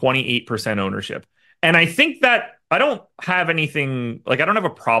projected for 28% ownership. And I think that I don't have anything, I don't have a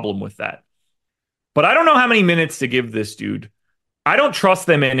problem with that. But I don't know how many minutes to give this dude. I don't trust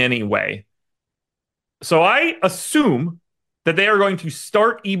them in any way. So I assume that they are going to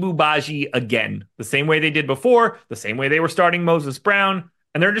start Ibu Baji again, the same way they did before, the same way they were starting Moses Brown,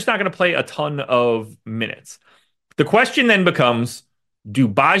 and they're just not going to play a ton of minutes. The question then becomes, do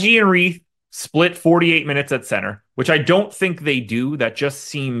Baji and Reith split 48 minutes at center, which I don't think they do. That just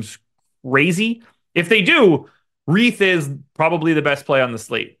seems crazy. If they do, Reith is probably the best play on the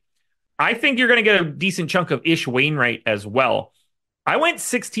slate. I think you're going to get a decent chunk of Ish Wainwright as well. I went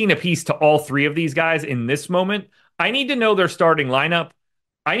 16 apiece to all 3 of these guys in this moment. I need to know their starting lineup.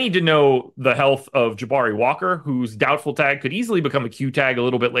 I need to know the health of Jabari Walker, whose doubtful tag could easily become a Q tag a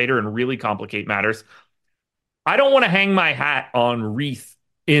little bit later and really complicate matters. I don't want to hang my hat on Reith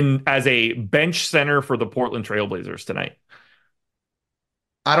as a bench center for the Portland Trailblazers tonight.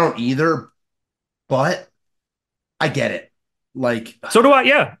 I don't either, but I get it. So do I,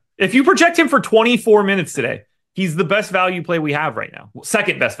 yeah. If you project him for 24 minutes today, he's the best value play we have right now.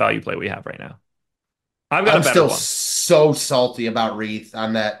 Second best value play we have right now. I'm still so salty about Reith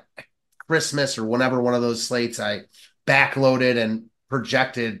on that Christmas or whenever one of those slates I backloaded and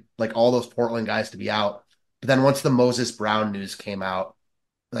projected all those Portland guys to be out. But then once the Moses Brown news came out,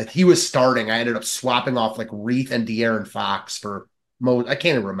 he was starting, I ended up swapping off Reith and De'Aaron Fox for I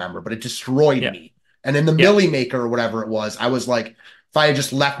can't even remember, but it destroyed me. And in the Millie Maker or whatever it was, I was if I had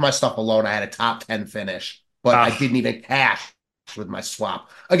just left my stuff alone, I had a top 10 finish, but I didn't even cash with my swap.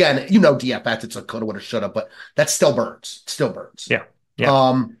 Again, DFS, it's a coulda, woulda, shoulda, but that still burns. Yeah.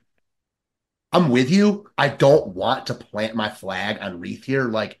 I'm with you. I don't want to plant my flag on Reith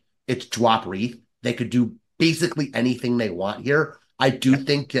here. It's Dwop Reith. They could do basically anything they want here. I do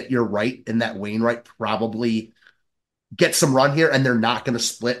think that you're right in that Wainwright probably gets some run here, and they're not going to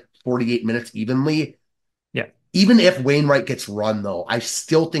split 48 minutes evenly. Yeah. Even if Wainwright gets run, though, I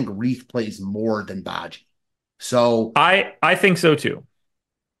still think Reith plays more than Baji. So I think so too.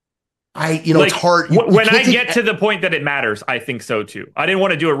 It's hard. When I get to the point that it matters, I think so too. I didn't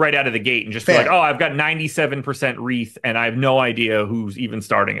want to do it right out of the gate and just be I've got 97% Reith and I have no idea who's even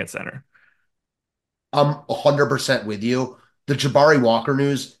starting at center. I'm 100% with you. The Jabari Walker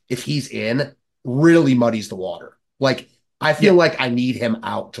news, if he's in, really muddies the water. I feel like I need him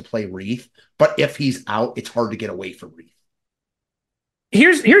out to play Reith, but if he's out, it's hard to get away from Reith.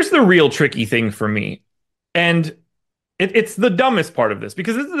 Here's the real tricky thing for me. And it's the dumbest part of this,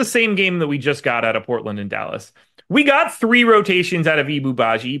 because this is the same game that we just got out of Portland and Dallas. We got 3 rotations out of Ibu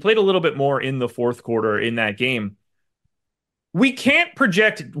Baji. He played a little bit more in the fourth quarter in that game. We can't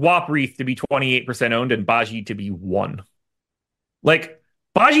project Dwop Reith to be 28% owned and Baji to be 1.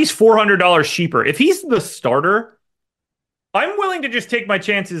 Baji's $400 cheaper. If he's the starter, I'm willing to just take my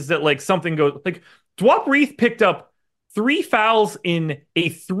chances that something goes. Dwop Reith picked up 3 fouls in a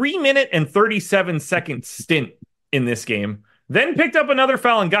 3-minute and 37-second stint in this game, then picked up another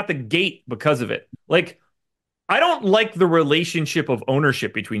foul and got the gate because of it. I don't like the relationship of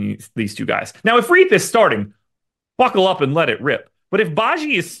ownership between these two guys. Now, if Reith is starting, buckle up and let it rip. But if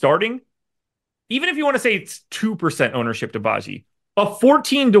Baji is starting, even if you want to say it's 2% ownership to Baji, a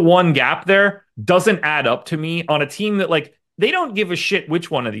 14-1 gap there doesn't add up to me on a team that, like, they don't give a shit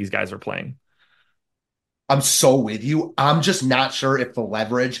which one of these guys are playing. I'm so with you. I'm just not sure if the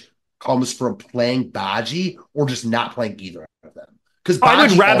leverage comes from playing Baji or just not playing either of them. Because I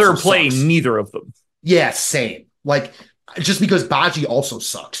would rather play neither of them. Yeah, same. Like, just because Baji also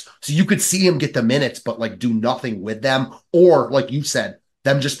sucks. So you could see him get the minutes, but like do nothing with them. Or, like you said,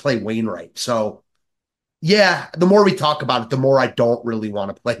 them just play Wainwright. So, yeah, the more we talk about it, the more I don't really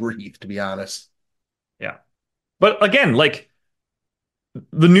want to play Reith, to be honest. Yeah. But again, like,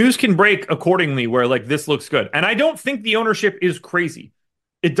 the news can break accordingly where, like, this looks good. And I don't think the ownership is crazy.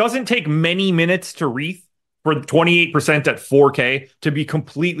 It doesn't take many minutes to Reith for 28% at 4K to be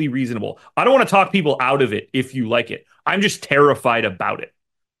completely reasonable. I don't want to talk people out of it if you like it. I'm just terrified about it.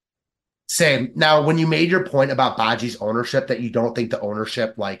 Same. Now, when you made your point about Baji's ownership, that you don't think the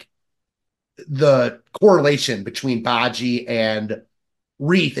ownership, like the correlation between Baji and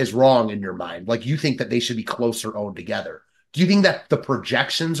Reith is wrong in your mind. Like, you think that they should be closer owned together. Do you think that the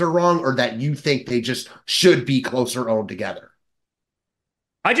projections are wrong, or that you think they just should be closer owned together?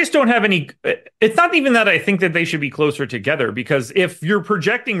 I just don't have any. It's not even that I think that they should be closer together, because if you're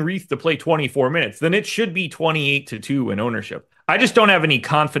projecting Reith to play 24 minutes, then it should be 28-2 in ownership. I just don't have any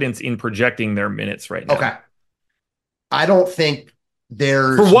confidence in projecting their minutes right now. Okay. I don't think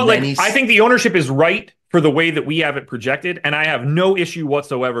there's for what many... I think the ownership is right for the way that we have it projected, and I have no issue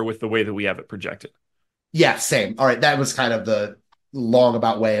whatsoever with the way that we have it projected. Yeah, same. All right, that was kind of the long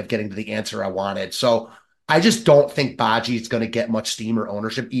about way of getting to the answer I wanted. So I just don't think Baji is going to get much steam or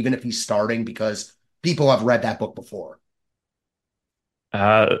ownership, even if he's starting, because people have read that book before. You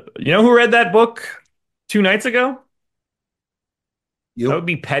know who read that book 2 nights ago? You? That would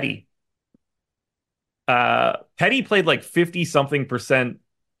be Petty. Petty played like 50-something%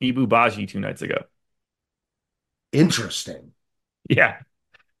 Ibu Baji 2 nights ago. Interesting. Yeah.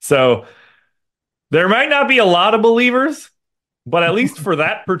 So there might not be a lot of believers, but at least for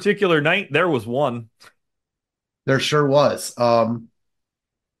that particular night, there was one. There sure was. I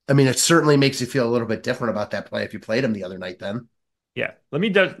mean, it certainly makes you feel a little bit different about that play if you played him the other night then. Yeah. I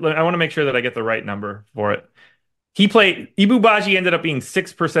want to make sure that I get the right number for it. Ibu Baji ended up being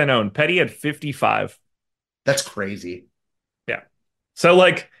 6% owned. Petty had 55. That's crazy. Yeah. So,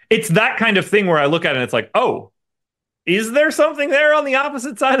 like, it's that kind of thing where I look at it and it's like, oh, is there something there on the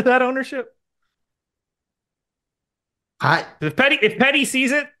opposite side of that ownership? If Petty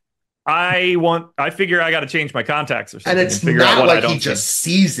sees it, I figure I got to change my contacts or something. And it's not like he just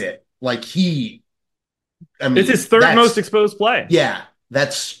sees it. Like it's his third most exposed play. Yeah,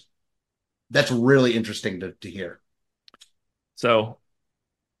 that's really interesting to hear. So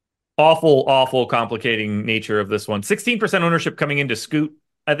awful complicating nature of this one. 16% ownership coming into Scoot.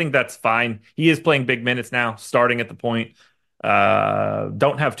 I think that's fine. He is playing big minutes now, starting at the point.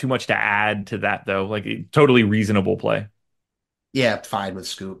 Don't have too much to add to that, though. Like, totally reasonable play. Yeah, fine with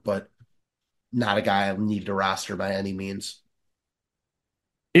Scoot, but not a guy I need to roster by any means.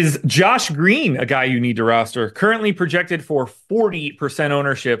 Is Josh Green a guy you need to roster? Currently projected for 40%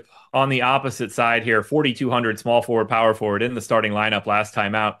 ownership on the opposite side here. 4,200 small forward, power forward in the starting lineup last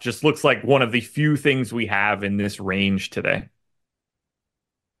time out. Just looks like one of the few things we have in this range today.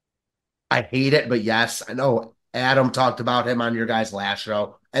 I hate it, but yes, I know Adam talked about him on your guys' last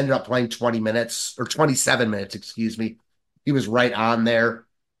show. Ended up playing 20 minutes or 27 minutes, excuse me. He was right on there.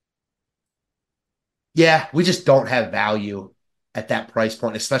 Yeah, we just don't have value at that price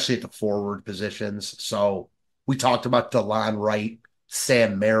point, especially at the forward positions. So we talked about DeLon Wright,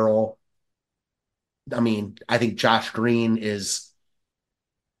 Sam Merrill. I mean, I think Josh Green is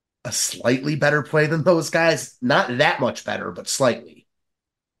a slightly better play than those guys. Not that much better, but slightly.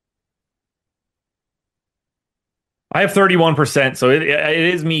 I have 31%, so it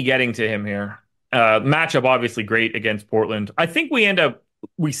is me getting to him here. Matchup obviously great against Portland. I think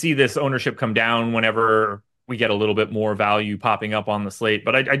we see this ownership come down whenever we get a little bit more value popping up on the slate,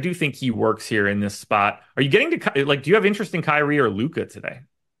 but I do think he works here in this spot. Are you getting to, like, do you have interest in Kyrie or Luka today?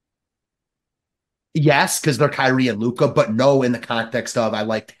 Yes, because they're Kyrie and Luka, but no in the context of I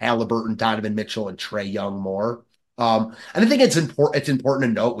liked Halliburton, Donovan Mitchell, and Trae Young more. And I think it's important to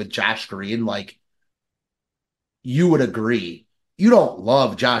note with Josh Green, like, you would agree. You don't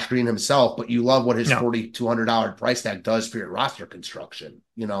love Josh Green himself, but you love what his $4,200 price tag does for your roster construction,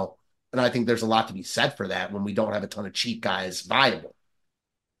 you know? And I think there's a lot to be said for that when we don't have a ton of cheap guys viable.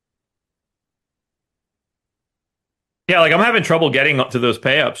 Yeah, like, I'm having trouble getting up to those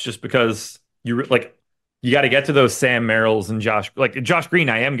pay-ups just because You got to get to those Sam Merrills and Josh Green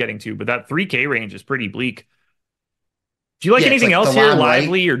I am getting to, but that 3K range is pretty bleak. Do you like anything else here?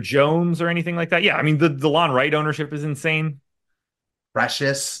 Lively or Jones or anything like that? Yeah, I mean, the DeLon Wright ownership is insane.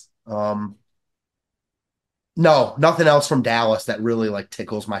 Precious. No, nothing else from Dallas that really like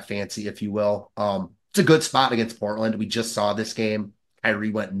tickles my fancy, if you will. It's a good spot against Portland. We just saw this game.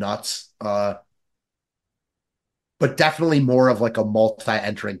 Kyrie went nuts. But definitely more of like a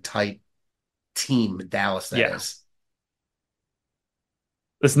multi-entering type team, Dallas, that is.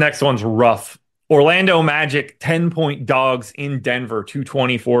 This next one's rough. Orlando Magic, 10-point dogs in Denver,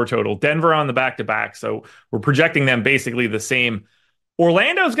 224 total. Denver on the back-to-back, so we're projecting them basically the same.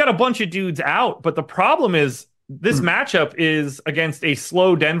 Orlando's got a bunch of dudes out, but the problem is this matchup is against a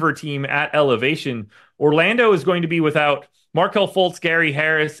slow Denver team at elevation. Orlando is going to be without Markelle Fultz, Gary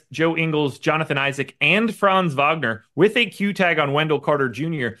Harris, Joe Ingles, Jonathan Isaac, and Franz Wagner with a Q tag on Wendell Carter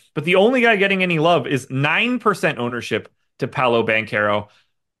Jr. But the only guy getting any love is 9% ownership to Paolo Banchero.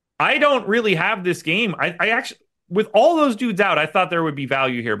 I don't really have this game. I actually, with all those dudes out, I thought there would be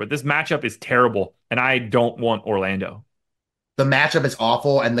value here, but this matchup is terrible, and I don't want Orlando. The matchup is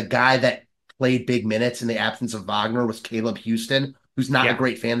awful, and the guy that played big minutes in the absence of Wagner was Caleb Houston, who's not a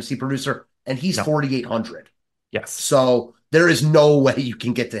great fantasy producer, and he's 4,800. Yes. So there is no way you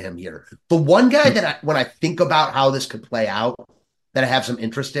can get to him here. The one guy that when I think about how this could play out, that I have some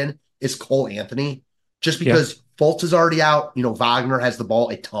interest in is Cole Anthony, just because Fultz is already out. You know, Wagner has the ball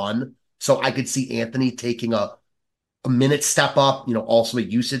a ton. So I could see Anthony taking a minute step up, you know, also a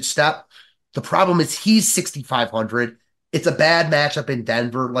usage step. The problem is he's 6,500. It's a bad matchup in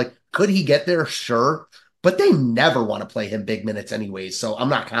Denver. Like, could he get there? Sure. But they never want to play him big minutes anyways. So I'm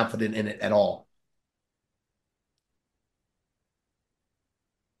not confident in it at all.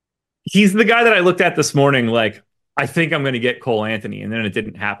 He's the guy that I looked at this morning, like, I think I'm going to get Cole Anthony, and then it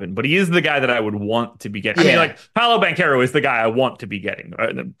didn't happen. But he is the guy that I would want to be getting. I mean, like, Paolo Banchero is the guy I want to be getting.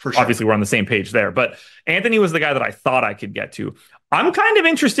 For sure. Obviously, we're on the same page there. But Anthony was the guy that I thought I could get to. I'm kind of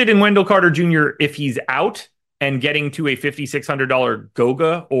interested in Wendell Carter Jr. if he's out and getting to a $5,600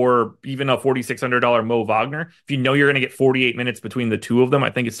 Goga or even a $4,600 Mo Wagner. If you know you're going to get 48 minutes between the two of them, I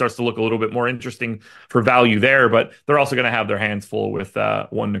think it starts to look a little bit more interesting for value there. But they're also going to have their hands full with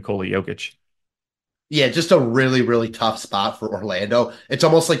one Nikola Jokic. Yeah, just a really, really tough spot for Orlando. It's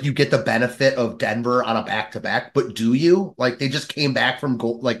almost like you get the benefit of Denver on a back-to-back, but do you? Like, they just came back from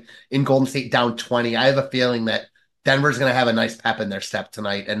in Golden State down 20. I have a feeling that Denver's going to have a nice pep in their step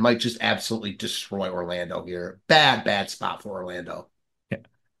tonight and might just absolutely destroy Orlando here. Bad spot for Orlando. Yeah.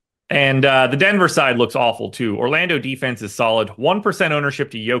 And the Denver side looks awful, too. Orlando defense is solid. 1%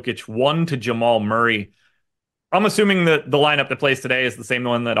 ownership to Jokic, 1 to Jamal Murray. I'm assuming that the lineup that plays today is the same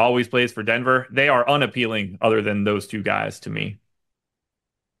one that always plays for Denver. They are unappealing other than those two guys to me.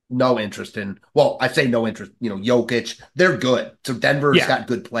 No interest in, well, I say no interest, you know, Jokic, they're good. So Denver's got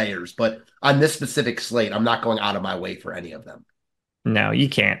good players, but on this specific slate, I'm not going out of my way for any of them. No, you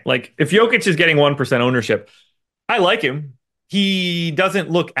can't. Like, if Jokic is getting 1% ownership, I like him. He doesn't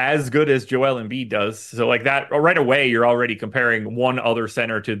look as good as Joel Embiid does. So like that right away, you're already comparing one other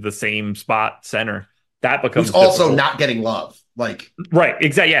center to the same spot center. That becomes Who's also not getting love. Like, right,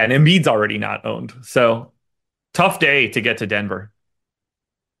 exactly. Yeah, and Embiid's already not owned. So tough day to get to Denver.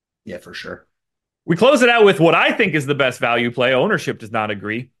 Yeah, for sure. We close it out with what I think is the best value play. Ownership does not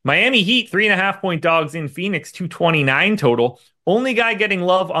agree. Miami Heat, 3.5-point dogs in Phoenix, 229 total. Only guy getting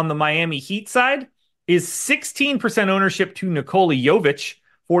love on the Miami Heat side is 16% ownership to Nikola Jovic,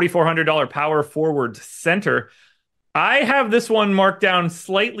 $4,400 power forward center. I have this one marked down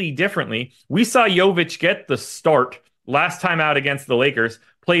slightly differently. We saw Jovic get the start last time out against the Lakers,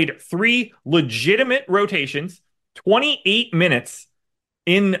 played 3 legitimate rotations, 28 minutes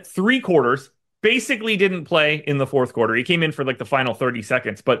in 3 quarters, basically didn't play in the fourth quarter. He came in for like the final 30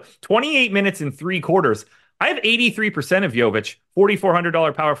 seconds, but 28 minutes in 3 quarters. I have 83% of Jovic,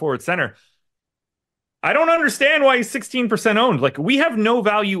 $4,400 power forward center. I don't understand why he's 16% owned. Like, we have no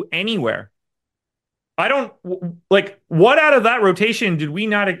value anywhere. I don't like what out of that rotation do we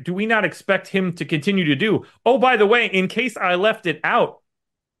not expect him to continue to do? Oh, by the way, in case I left it out,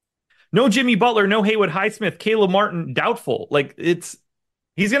 no Jimmy Butler, no Haywood Highsmith, Caleb Martin, doubtful. Like, he's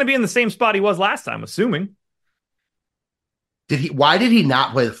going to be in the same spot he was last time, assuming. Why did he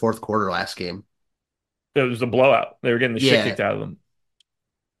not play the fourth quarter last game? It was a blowout. They were getting the shit kicked out of them.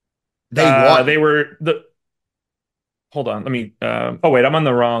 They won. Hold on. Let me. Wait, I'm on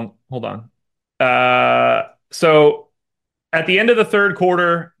the wrong. Hold on. So at the end of the third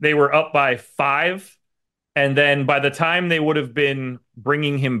quarter, they were up by 5. And then by the time they would have been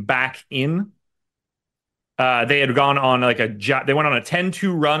bringing him back in, They had gone on like they went on a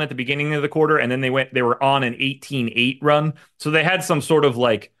 10-2 run at the beginning of the quarter, and then they were on an 18-8 run. So they had some sort of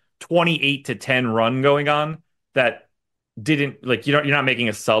like 28-10 run going on that didn't like you're not making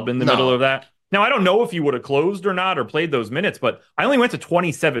a sub in the middle of that. Now I don't know if he would have closed or not or played those minutes, but I only went to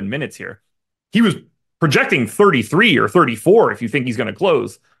 27 minutes here. He was projecting 33 or 34 if you think he's going to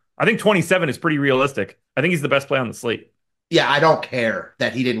close. I think 27 is pretty realistic. I think he's the best play on the slate. Yeah, I don't care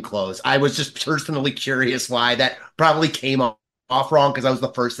that he didn't close. I was just personally curious why that probably came off wrong because that was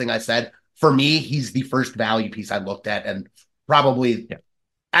the first thing I said. For me, he's the first value piece I looked at, and probably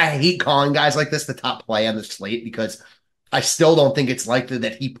I hate calling guys like this the top play on the slate because I still don't think it's likely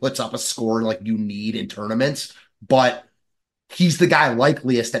that he puts up a score like you need in tournaments, but he's the guy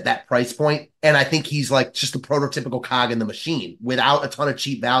likeliest at that price point, and I think he's like just a prototypical cog in the machine without a ton of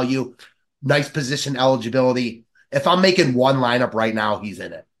cheap value, nice position eligibility. If I'm making one lineup right now, he's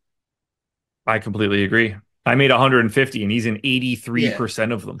in it. I completely agree. I made 150 and he's in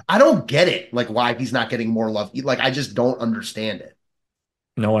 83% of them. I don't get it. Like why he's not getting more love. Like I just don't understand it.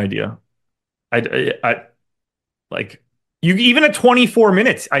 No idea. I like you even at 24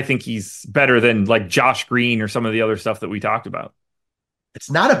 minutes, I think he's better than like Josh Green or some of the other stuff that we talked about.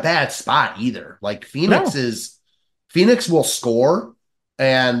 It's not a bad spot either. Like Phoenix will score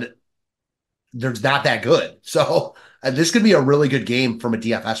and they're not that good. So this could be a really good game from a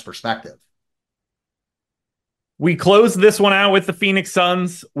DFS perspective. We close this one out with the Phoenix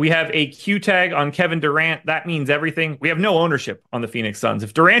Suns. We have a Q tag on Kevin Durant. That means everything. We have no ownership on the Phoenix Suns.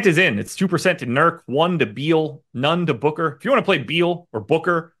 If Durant is in, it's 2% to Nurk, 1 to Beal, none to Booker. If you want to play Beal or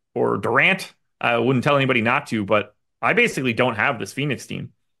Booker or Durant, I wouldn't tell anybody not to, but I basically don't have this Phoenix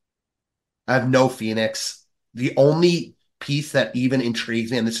team. I have no Phoenix. The only piece that even intrigues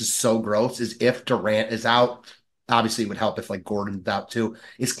me, and this is so gross, is if Durant is out, obviously it would help if like Gordon's out too,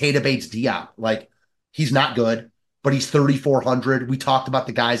 is Keita Bates-Diop. Like he's not good, but he's 3,400. We talked about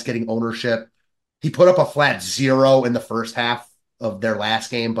the guys getting ownership. He put up a flat 0 in the first half of their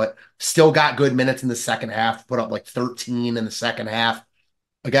last game, but still got good minutes in the second half, put up like 13 in the second half.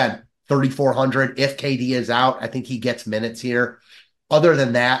 Again, 3,400. If KD is out, I think he gets minutes here. Other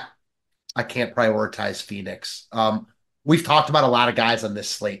than that, I can't prioritize Phoenix. We've talked about a lot of guys on this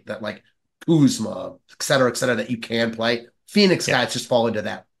slate that like Kuzma, et cetera, that you can play. Phoenix guys just fall into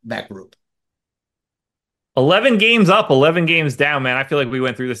that group. 11 games up, 11 games down, man. I feel like we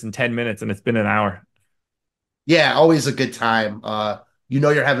went through this in 10 minutes and it's been an hour. Yeah, always a good time.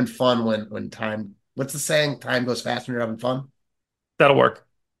 You're having fun when time, what's the saying? Time goes fast when you're having fun. That'll work.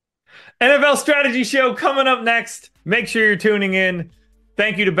 NFL Strategy Show coming up next. Make sure you're tuning in.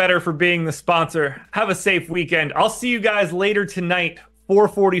 Thank you to Better for being the sponsor. Have a safe weekend. I'll see you guys later tonight,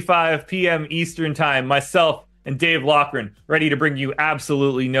 4:45 p.m. Eastern Time. Myself and Dave Loughran ready to bring you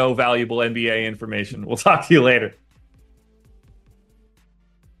absolutely no valuable NBA information. We'll talk to you later.